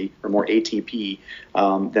energy or more ATP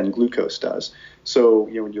than glucose does. So,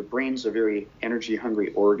 your brain's a very energy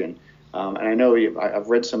hungry organ. And I know I've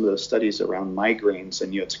read some of those studies around migraines,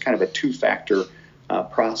 and it's kind of a two-factor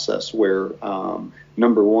process where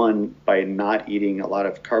number one, by not eating a lot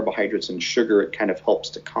of carbohydrates and sugar, it kind of helps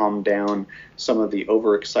to calm down some of the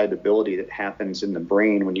overexcitability that happens in the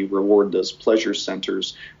brain when you reward those pleasure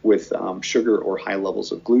centers with sugar or high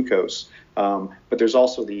levels of glucose. But there's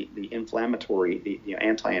also the inflammatory, the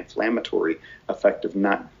anti-inflammatory effect of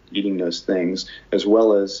not eating those things, as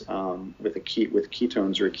well as with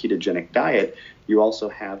ketones or a ketogenic diet, you also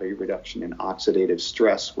have a reduction in oxidative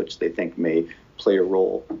stress, which they think may play a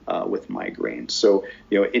role with migraines. So,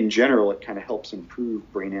 in general, it kind of helps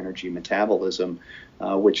improve brain energy metabolism,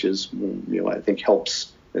 which is, I think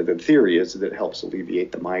helps. The theory is that it helps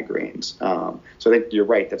alleviate the migraines. So I think you're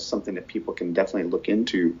right. That's something that people can definitely look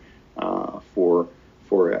into for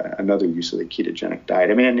another use of the ketogenic diet.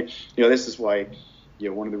 I mean, this is why,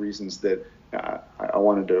 one of the reasons that I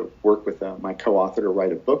wanted to work with my co-author to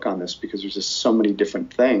write a book on this, because there's just so many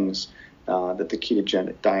different things that the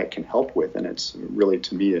ketogenic diet can help with, and it's really,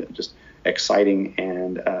 to me, just exciting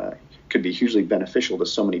and could be hugely beneficial to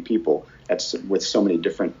so many people with so many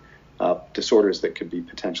different disorders that could be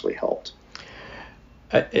potentially helped.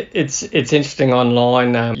 It's interesting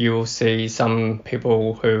online. You will see some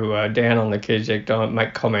people who are down on the ketogenic diet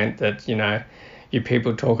make comment that, you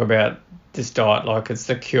people talk about this diet like it's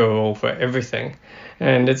the cure-all for everything.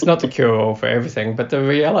 And it's not the cure-all for everything, but the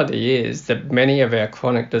reality is that many of our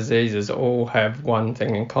chronic diseases all have one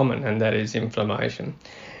thing in common, and that is inflammation.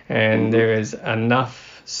 And there is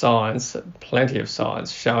enough science, plenty of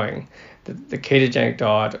science, showing that the ketogenic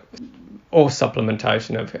diet or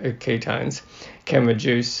supplementation of ketones can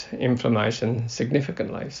reduce inflammation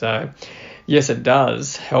significantly. So yes, it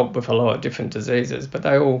does help with a lot of different diseases, but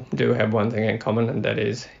they all do have one thing in common, and that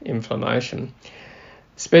is inflammation.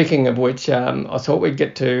 Speaking of which, I thought we'd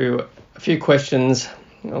get to a few questions.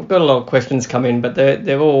 I've got a lot of questions come in, but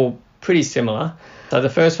they're all pretty similar. So the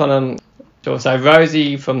first one, so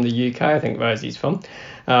Rosie from the UK, I think Rosie's from,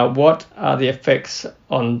 what are the effects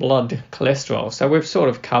on blood cholesterol? So we've sort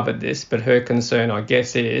of covered this, but her concern, I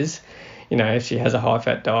guess, is, if she has a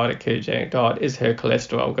high-fat diet, a ketogenic diet, is her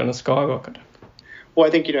cholesterol going to skyrocket? Well, I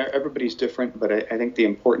think, everybody's different, but I think the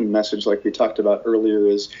important message, like we talked about earlier,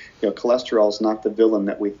 is, cholesterol is not the villain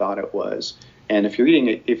that we thought it was. And if you're eating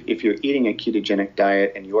a ketogenic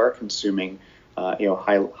diet and you are consuming,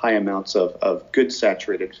 high amounts of good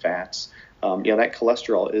saturated fats, that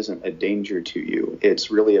cholesterol isn't a danger to you. It's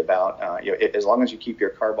really about, as long as you keep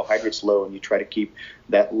your carbohydrates low and you try to keep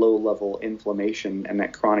that low level inflammation and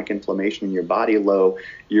that chronic inflammation in your body low,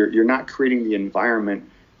 you're not creating the environment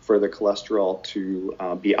for the cholesterol to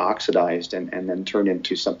be oxidized and then turn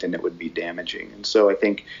into something that would be damaging. And so I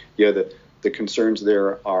think, the concerns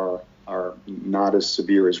there are not as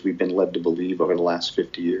severe as we've been led to believe over the last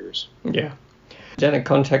 50 years. Yeah. Janet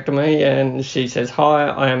contacted me and she says, "Hi,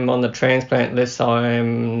 I am on the transplant list. I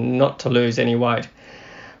am not to lose any weight,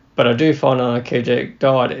 but I do find on a ketogenic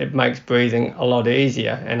diet it makes breathing a lot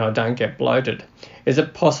easier and I don't get bloated. Is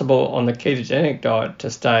it possible on the ketogenic diet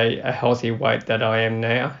to stay a healthy weight that I am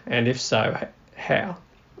now? And if so, how?"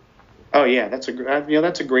 Oh yeah, that's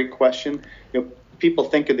a great question. People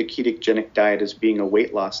think of the ketogenic diet as being a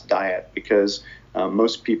weight loss diet because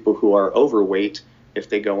most people who are overweight, if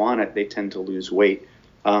they go on it, they tend to lose weight.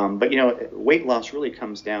 But weight loss really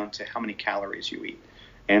comes down to how many calories you eat.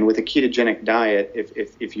 And with a ketogenic diet,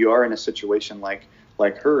 if you are in a situation like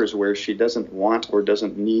hers where she doesn't want or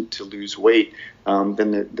doesn't need to lose weight,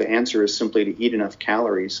 then the answer is simply to eat enough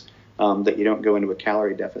calories that you don't go into a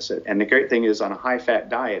calorie deficit. And the great thing is, on a high-fat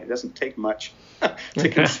diet, it doesn't take much to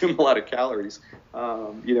consume a lot of calories.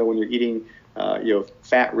 When you're eating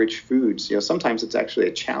fat-rich foods, sometimes it's actually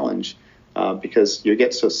a challenge because you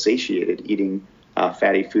get so satiated eating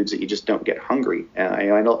fatty foods that you just don't get hungry.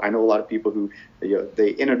 I know a lot of people who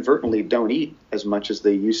they inadvertently don't eat as much as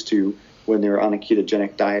they used to when they're on a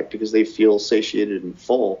ketogenic diet because they feel satiated and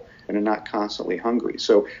full and are not constantly hungry.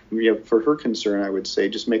 So for her concern, I would say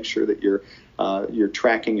just make sure that you're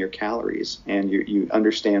tracking your calories and you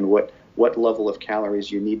understand what level of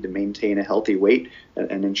calories you need to maintain a healthy weight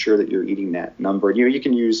and ensure that you're eating that number. And you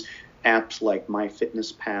can use apps like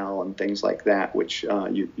MyFitnessPal and things like that, which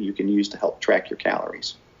you can use to help track your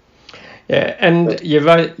calories. Yeah, and you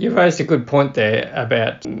raised a good point there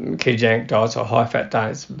about ketogenic diets or high-fat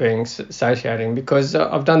diets being satiating, because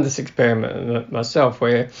I've done this experiment myself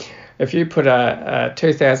where if you put a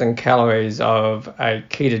 2,000 calories of a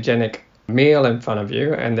ketogenic meal in front of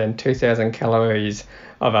you and then 2,000 calories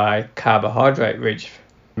of a carbohydrate-rich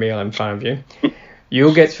meal in front of you,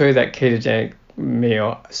 you'll get through that ketogenic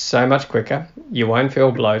meal so much quicker. You won't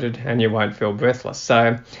feel bloated and you won't feel breathless.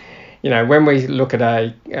 So when we look at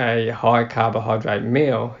a high carbohydrate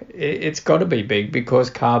meal, it's got to be big because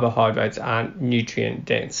carbohydrates aren't nutrient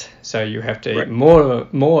dense. So you have to eat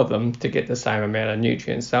more of them to get the same amount of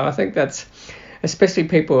nutrients. So I think that's, especially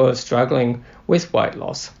people who are struggling with weight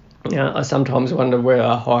loss. I sometimes wonder whether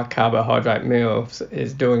a high carbohydrate meal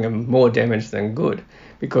is doing them more damage than good,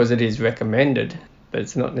 because it is recommended, but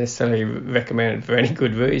it's not necessarily recommended for any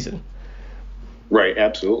good reason. Right,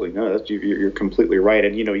 absolutely. No, you're completely right.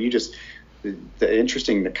 And the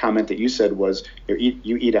interesting comment that you said was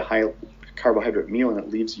you eat a high carbohydrate meal and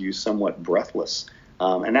it leaves you somewhat breathless,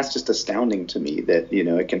 and that's just astounding to me that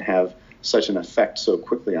it can have such an effect so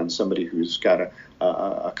quickly on somebody who's got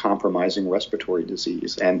a compromising respiratory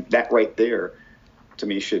disease. And that right there, to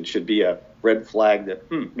me, should be a red flag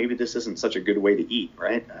that maybe this isn't such a good way to eat,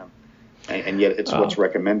 right? And yet it's what's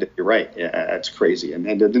recommended. You're right. Yeah, it's crazy. And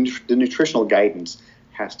the nutritional guidance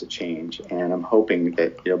has to change. And I'm hoping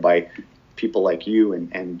that by people like you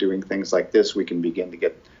and doing things like this, we can begin to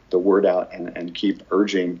get the word out and keep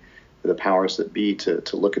urging the powers that be to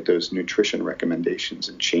look at those nutrition recommendations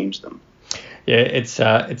and change them. Yeah, it's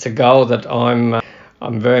a goal that I'm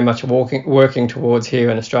very much working towards here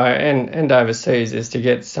in Australia and overseas, is to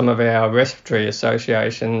get some of our respiratory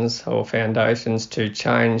associations or foundations to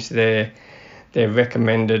change their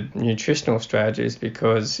recommended nutritional strategies,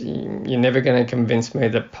 because you're never going to convince me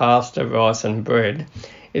that pasta, rice and bread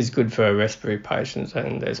is good for a respiratory patient,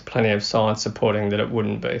 and there's plenty of science supporting that it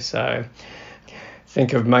wouldn't be. So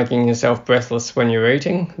think of making yourself breathless when you're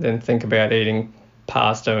eating, then think about eating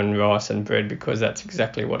pasta and rice and bread, because that's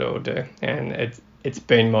exactly what it will do. And it's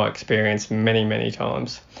been my experience many, many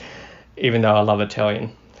times, even though I love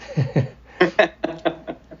Italian.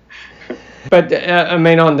 But I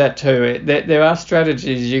mean, on that too, there are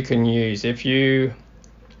strategies you can use if you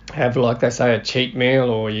have, like they say, a cheat meal,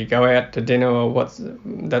 or you go out to dinner, or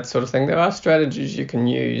that sort of thing. There are strategies you can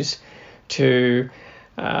use to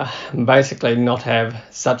basically not have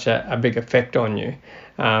such a big effect on you.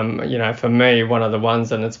 For me, one of the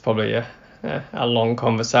ones, and it's probably a long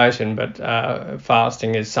conversation, but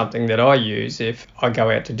fasting is something that I use if I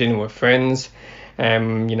go out to dinner with friends.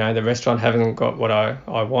 The restaurant hasn't got what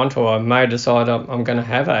I want, or I may decide I'm going to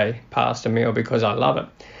have a pasta meal because I love it.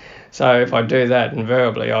 So if I do that,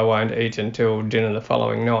 invariably I won't eat until dinner the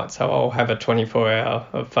following night. So I'll have a 24-hour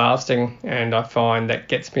of fasting, and I find that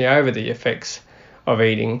gets me over the effects of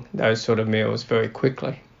eating those sort of meals very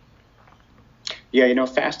quickly. Yeah,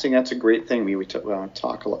 fasting, that's a great thing. We talk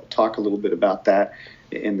a little bit about that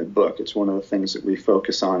in the book. It's one of the things that we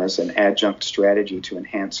focus on as an adjunct strategy to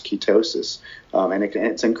enhance ketosis, and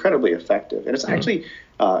it's incredibly effective. And it's actually,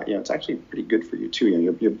 it's actually pretty good for you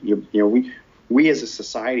too. We as a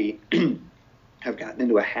society have gotten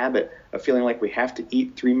into a habit of feeling like we have to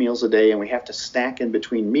eat 3 meals a day and we have to snack in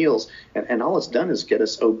between meals, and all it's done is get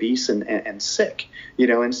us obese and sick.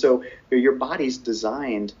 And so your body's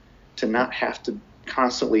designed to not have to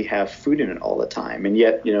constantly have food in it all the time, and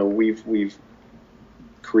yet we've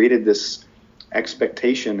created this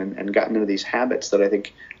expectation and gotten into these habits that I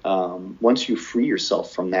think once you free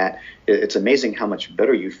yourself from that, it's amazing how much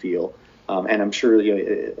better you feel. And I'm sure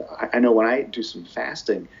I know when I do some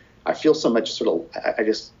fasting, I feel so much I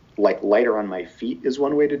just like lighter on my feet is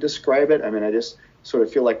one way to describe it. I mean, I just sort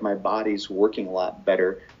of feel like my body's working a lot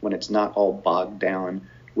better when it's not all bogged down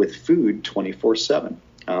with food 24/7.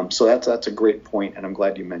 So that's a great point, and I'm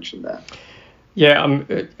glad you mentioned that. Yeah,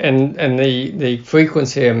 and the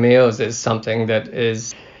frequency of meals is something that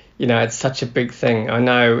is, it's such a big thing. I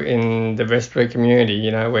know in the respiratory community,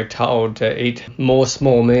 we're told to eat more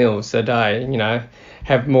small meals a day,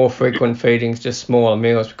 have more frequent feedings, just smaller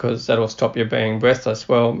meals, because that'll stop you being breathless.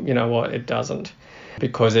 Well, you know what, it doesn't,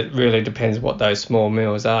 because it really depends what those small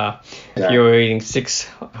meals are. Yeah. If you're eating 6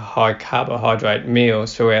 high carbohydrate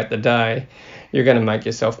meals throughout the day, you're going to make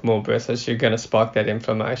yourself more breathless, you're going to spike that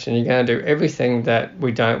inflammation, you're going to do everything that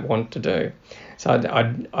we don't want to do. So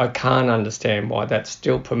I can't understand why that's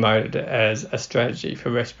still promoted as a strategy for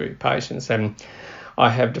respiratory patients. And I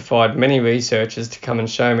have defied many researchers to come and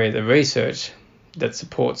show me the research that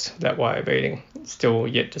supports that way of eating. Still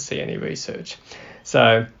yet to see any research.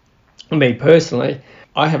 So me personally,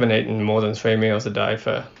 I haven't eaten more than 3 meals a day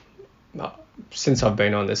since I've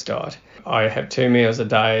been on this diet. I have 2 meals a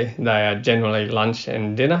day. They are generally lunch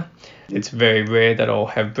and dinner. It's very rare that I'll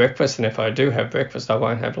have breakfast, and if I do have breakfast, I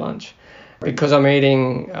won't have lunch. Because I'm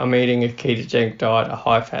eating a ketogenic diet, a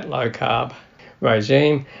high-fat, low-carb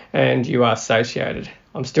regime, and you are satiated.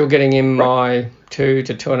 I'm still getting in my 2,000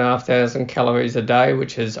 to 2,500 calories a day,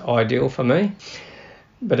 which is ideal for me.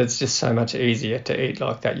 But it's just so much easier to eat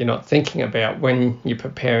like that. You're not thinking about when you're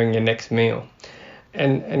preparing your next meal.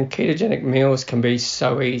 And ketogenic meals can be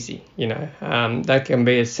so easy, They can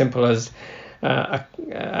be as simple as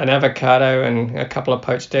an avocado and a couple of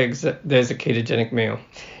poached eggs. There's a ketogenic meal.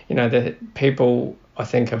 The people, I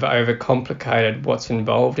think, have overcomplicated what's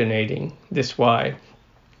involved in eating this way.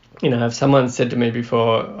 If someone said to me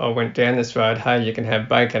before I went down this road, hey, you can have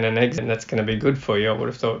bacon and eggs and that's going to be good for you, I would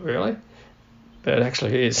have thought, really? But it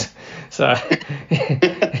actually is. So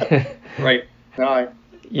right.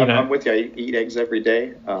 No, I'm with you. I eat eggs every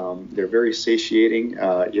day. They're very satiating.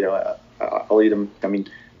 I'll eat them,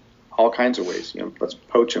 all kinds of ways. Let's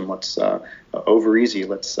poach them. Let's over easy.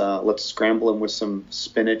 Let's scramble them with some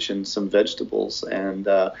spinach and some vegetables. And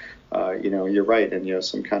you're right. And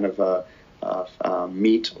some kind of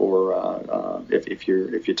meat, or if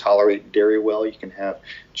you tolerate dairy well, you can have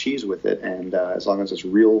cheese with it. And as long as it's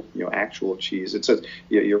real, actual cheese,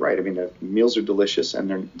 you're right. The meals are delicious,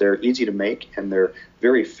 and they're easy to make, and they're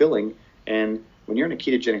very filling. And when you're in a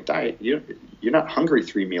ketogenic diet, you're not hungry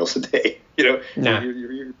 3 meals a day. No.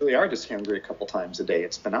 You really are just hungry a couple times a day.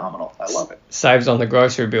 It's phenomenal. I love it. Saves on the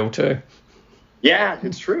grocery bill too. Yeah,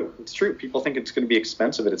 it's true. It's true. People think it's going to be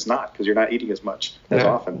expensive, but it's not, because you're not eating as much as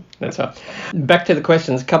often. That's right. Back to the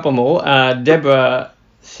questions, a couple more. Deborah,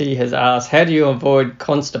 she has asked, how do you avoid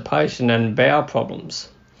constipation and bowel problems?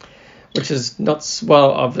 Which is not,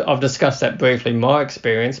 well, I've discussed that briefly, my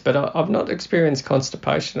experience, but I've not experienced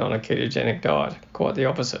constipation on a ketogenic diet. Quite the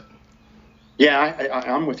opposite. Yeah,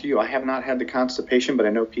 I'm with you. I have not had the constipation, but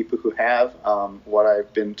I know people who have. What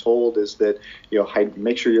I've been told is that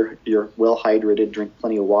make sure you're well hydrated, drink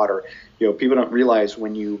plenty of water. People don't realize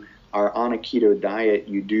when you are on a keto diet,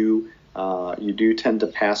 you do tend to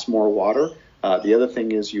pass more water. The other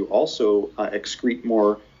thing is you also excrete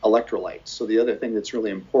more electrolytes. So the other thing that's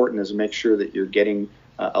really important is to make sure that you're getting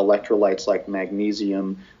electrolytes like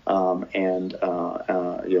magnesium and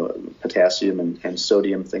potassium and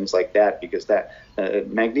sodium, things like that, because that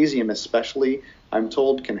magnesium especially, I'm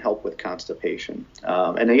told, can help with constipation.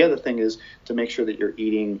 And the other thing is to make sure that you're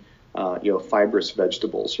eating fibrous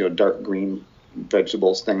vegetables, dark green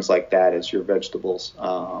vegetables, things like that as your vegetables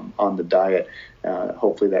on the diet.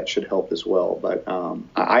 Hopefully that should help as well. But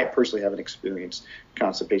I personally haven't experienced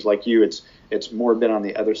constipation. Like you, it's more been on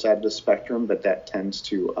the other side of the spectrum, but that tends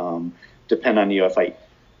to depend on if I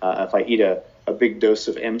eat a big dose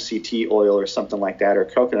of MCT oil or something like that, or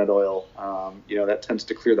coconut oil, that tends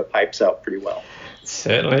to clear the pipes out pretty well.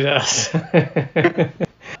 Certainly does.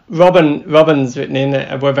 Robin's written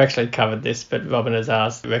in, we've actually covered this, but Robin has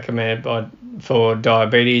asked, recommended for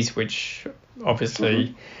diabetes, which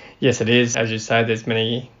obviously, yes, it is. As you say, there's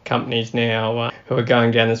many companies now who are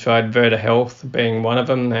going down this road, Virta Health being one of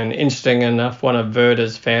them. And interesting enough, one of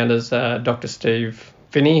Virta's founders, Dr. Steve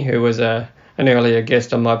Finney, who was an earlier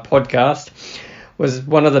guest on my podcast, was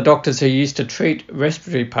one of the doctors who used to treat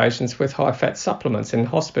respiratory patients with high-fat supplements in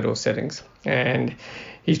hospital settings. And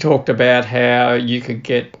he talked about how you could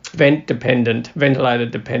get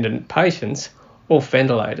ventilator-dependent patients off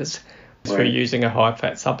ventilators through using a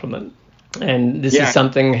high-fat supplement. And this is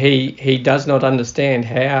something he does not understand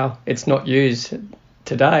how it's not used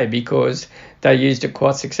today, because they used it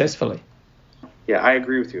quite successfully. Yeah, I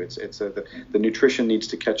agree with you. It's the nutrition needs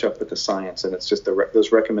to catch up with the science, and it's just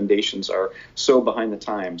those recommendations are so behind the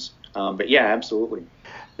times. But yeah, absolutely.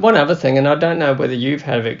 One other thing, and I don't know whether you've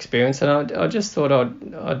had experience, and I just thought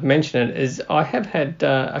I'd mention it, is I have had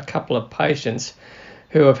a couple of patients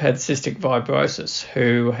who have had cystic fibrosis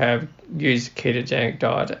who have used ketogenic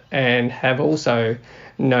diet and have also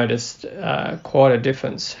noticed quite a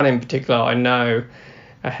difference. One in particular, I know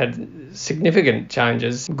had significant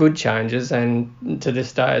changes, good changes, and to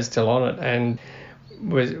this day is still on it, and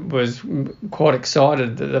was quite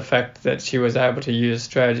excited at the fact that she was able to use a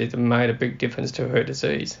strategy that made a big difference to her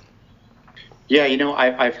disease. Yeah,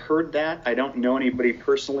 I've heard that. I don't know anybody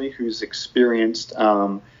personally who's experienced,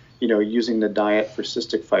 using the diet for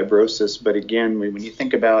cystic fibrosis. But again, when you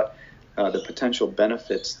think about the potential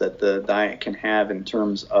benefits that the diet can have in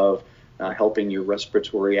terms of helping your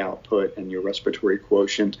respiratory output and your respiratory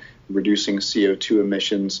quotient, reducing CO2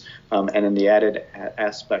 emissions, and then the added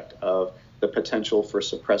aspect of the potential for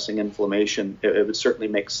suppressing inflammation, it would certainly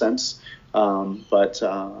make sense. But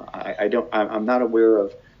I'm not aware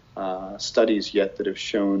of studies yet that have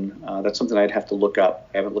shown. That's something I'd have to look up.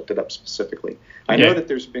 I haven't looked it up specifically. I know that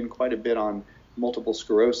there's been quite a bit on multiple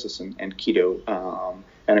sclerosis and keto.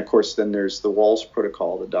 And of course, then there's the Walls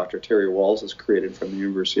protocol that Dr. Terry Walls has created from the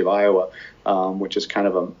University of Iowa, which is kind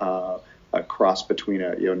of a cross between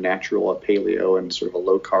a natural, a paleo, and sort of a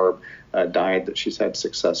low carb diet that she's had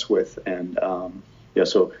success with. And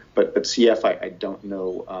but CF, I don't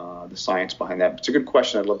know the science behind that. It's a good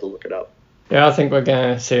question. I'd love to look it up. Yeah, I think we're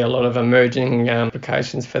going to see a lot of emerging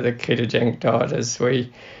applications for the ketogenic diet as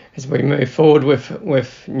we move forward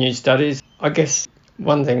with new studies. I guess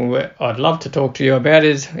one thing I'd love to talk to you about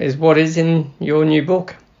is what is in your new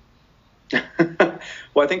book.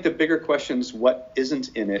 Well, I think the bigger question is what isn't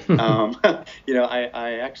in it.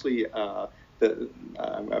 I actually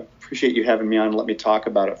appreciate you having me on and let me talk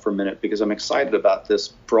about it for a minute, because I'm excited about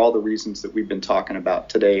this for all the reasons that we've been talking about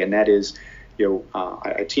today. And that is,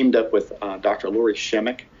 I teamed up with Dr. Lori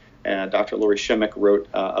Shemek, and Dr. Lori Shemek wrote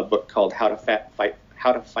a book called How to Fight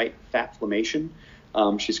Fatflammation.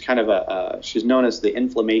 She's kind of she's known as the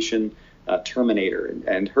inflammation terminator,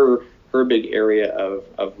 and her big area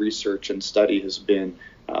of research and study has been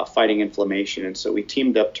fighting inflammation. And so we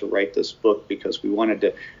teamed up to write this book because we wanted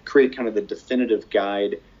to create kind of the definitive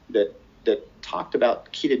guide that talked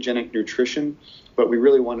about ketogenic nutrition, but we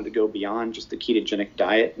really wanted to go beyond just the ketogenic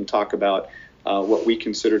diet and talk about what we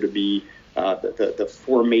consider to be the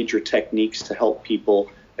four major techniques to help people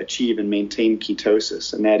achieve and maintain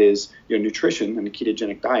ketosis, and that is nutrition and the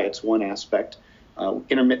ketogenic diet's one aspect.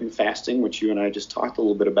 Intermittent fasting, which you and I just talked a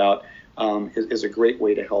little bit about, is a great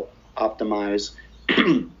way to help optimize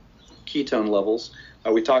ketone levels.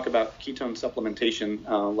 We talk about ketone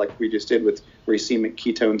supplementation like we just did with racemic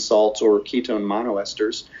ketone salts or ketone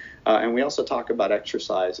monoesters. And we also talk about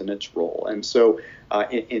exercise and its role. And so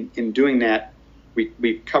in doing that,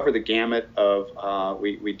 we cover the gamut of,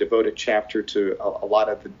 we devote a chapter to a lot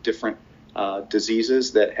of the different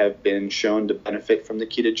diseases that have been shown to benefit from the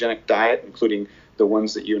ketogenic diet, including the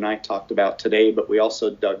ones that you and I talked about today. But we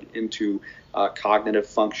also dug into cognitive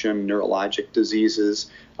function, neurologic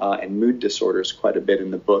diseases, and mood disorders quite a bit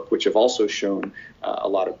in the book, which have also shown a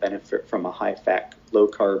lot of benefit from a high-fat,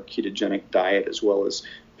 low-carb ketogenic diet, as well as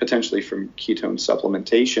potentially from ketone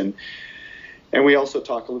supplementation. And we also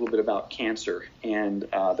talk a little bit about cancer and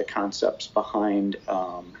the concepts behind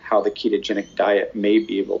how the ketogenic diet may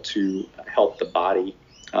be able to help the body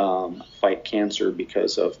fight cancer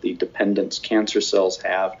because of the dependence cancer cells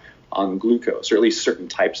have on glucose, or at least certain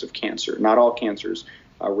types of cancer. Not all cancers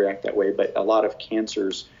react that way, but a lot of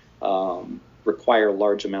cancers require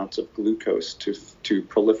large amounts of glucose to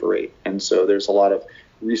proliferate. And so there's a lot of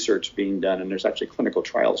research being done, and there's actually clinical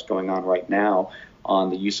trials going on right now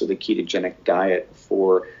on the use of the ketogenic diet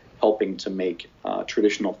for helping to make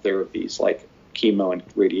traditional therapies like chemo and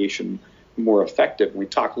radiation more effective. And we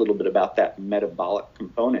talk a little bit about that metabolic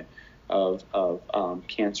component of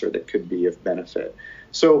cancer that could be of benefit.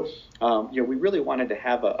 So, we really wanted to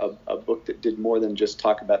have a book that did more than just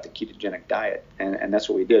talk about the ketogenic diet, and that's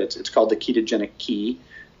what we did. It's called The Ketogenic Key,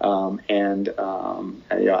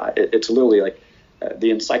 it's literally like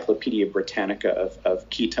the Encyclopedia Britannica of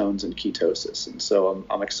ketones and ketosis, and so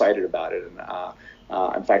I'm excited about it. And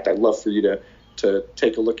in fact, I'd love for you to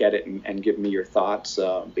take a look at it and give me your thoughts,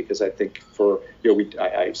 because I think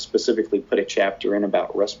I specifically put a chapter in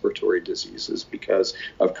about respiratory diseases because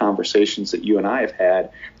of conversations that you and I have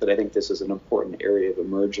had, that I think this is an important area of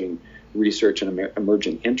emerging research and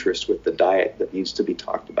emerging interest with the diet that needs to be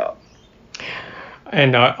talked about.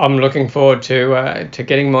 And I'm looking forward to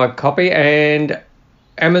getting my copy. And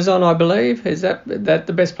Amazon, I believe, is that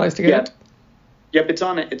the best place to get it? Yep, it's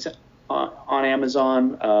on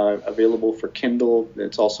Amazon, available for Kindle.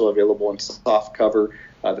 It's also available in soft cover.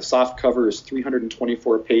 The soft cover is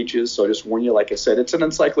 324 pages, so I just warn you, like I said, it's an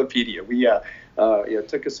encyclopedia. It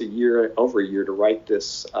took us over a year to write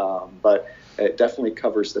this, but it definitely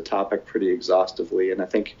covers the topic pretty exhaustively, and I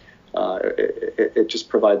think it just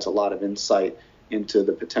provides a lot of insight into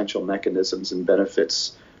the potential mechanisms and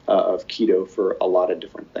benefits of keto for a lot of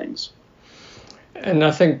different things. And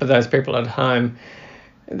I think for those people at home,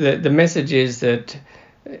 the message is that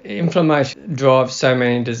inflammation drives so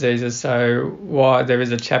many diseases. So while there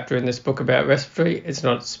is a chapter in this book about respiratory, it's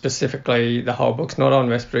not specifically, the whole book's not on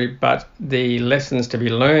respiratory, but the lessons to be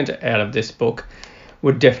learned out of this book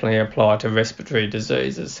would definitely apply to respiratory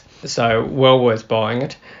diseases. So well worth buying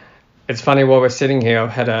it. It's funny, while we're sitting here,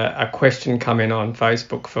 I've had a question come in on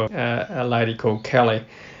Facebook for a lady called Kelly,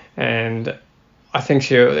 and I think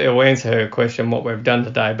she'll answer her question what we've done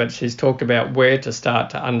today, but she's talked about where to start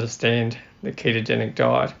to understand the ketogenic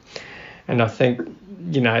diet. And I think,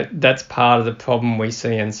 that's part of the problem we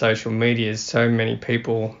see in social media, is so many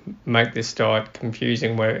people make this diet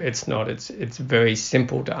confusing where it's not. It's very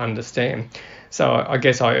simple to understand. So I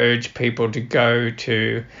guess I urge people to go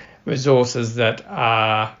to resources that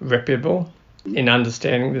are reputable in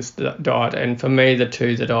understanding this diet. And for me, the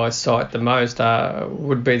two that I cite the most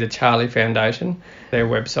would be the Charlie Foundation, their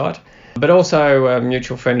website, but also a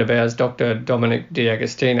mutual friend of ours, Dr. Dominic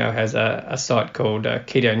D'Agostino, has a site called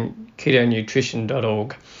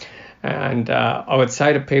ketonutrition.org. And I would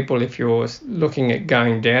say to people, if you're looking at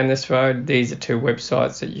going down this road, these are two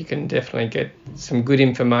websites that you can definitely get some good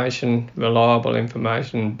information, reliable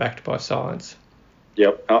information backed by science.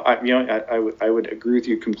 Yep, I would agree with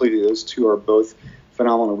you completely. Those two are both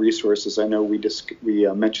phenomenal resources. I know we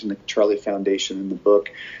mentioned the Charlie Foundation in the book,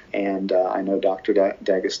 and I know Dr.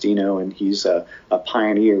 D'Agostino, and he's a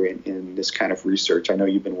pioneer in this kind of research. I know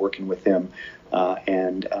you've been working with him,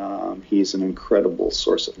 and he's an incredible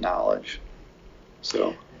source of knowledge.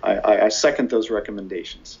 So I second those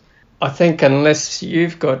recommendations. I think unless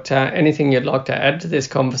you've got anything you'd like to add to this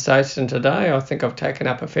conversation today, I think I've taken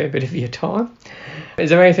up a fair bit of your time. Is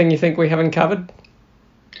there anything you think we haven't covered?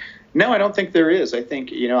 No, I don't think there is. I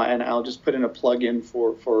think, and I'll just put in a plug in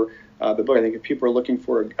for the book. I think if people are looking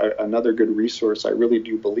for another good resource, I really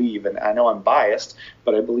do believe, and I know I'm biased,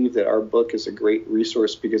 but I believe that our book is a great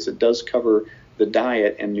resource because it does cover the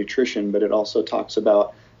diet and nutrition, but it also talks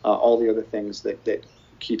about all the other things that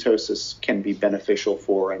ketosis can be beneficial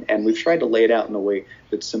for. And we've tried to lay it out in a way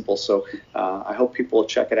that's simple. So I hope people will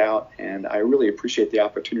check it out. And I really appreciate the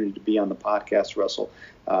opportunity to be on the podcast, Russell.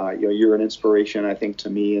 You're an inspiration, I think, to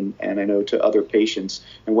me and I know to other patients.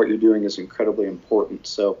 And what you're doing is incredibly important.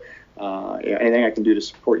 So anything I can do to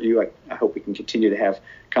support you, I hope we can continue to have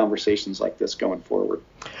conversations like this going forward.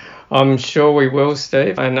 I'm sure we will,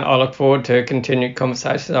 Steve, and I look forward to continued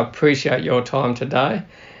conversations. I appreciate your time today,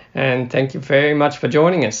 and thank you very much for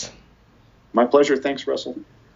joining us. My pleasure. Thanks, Russell.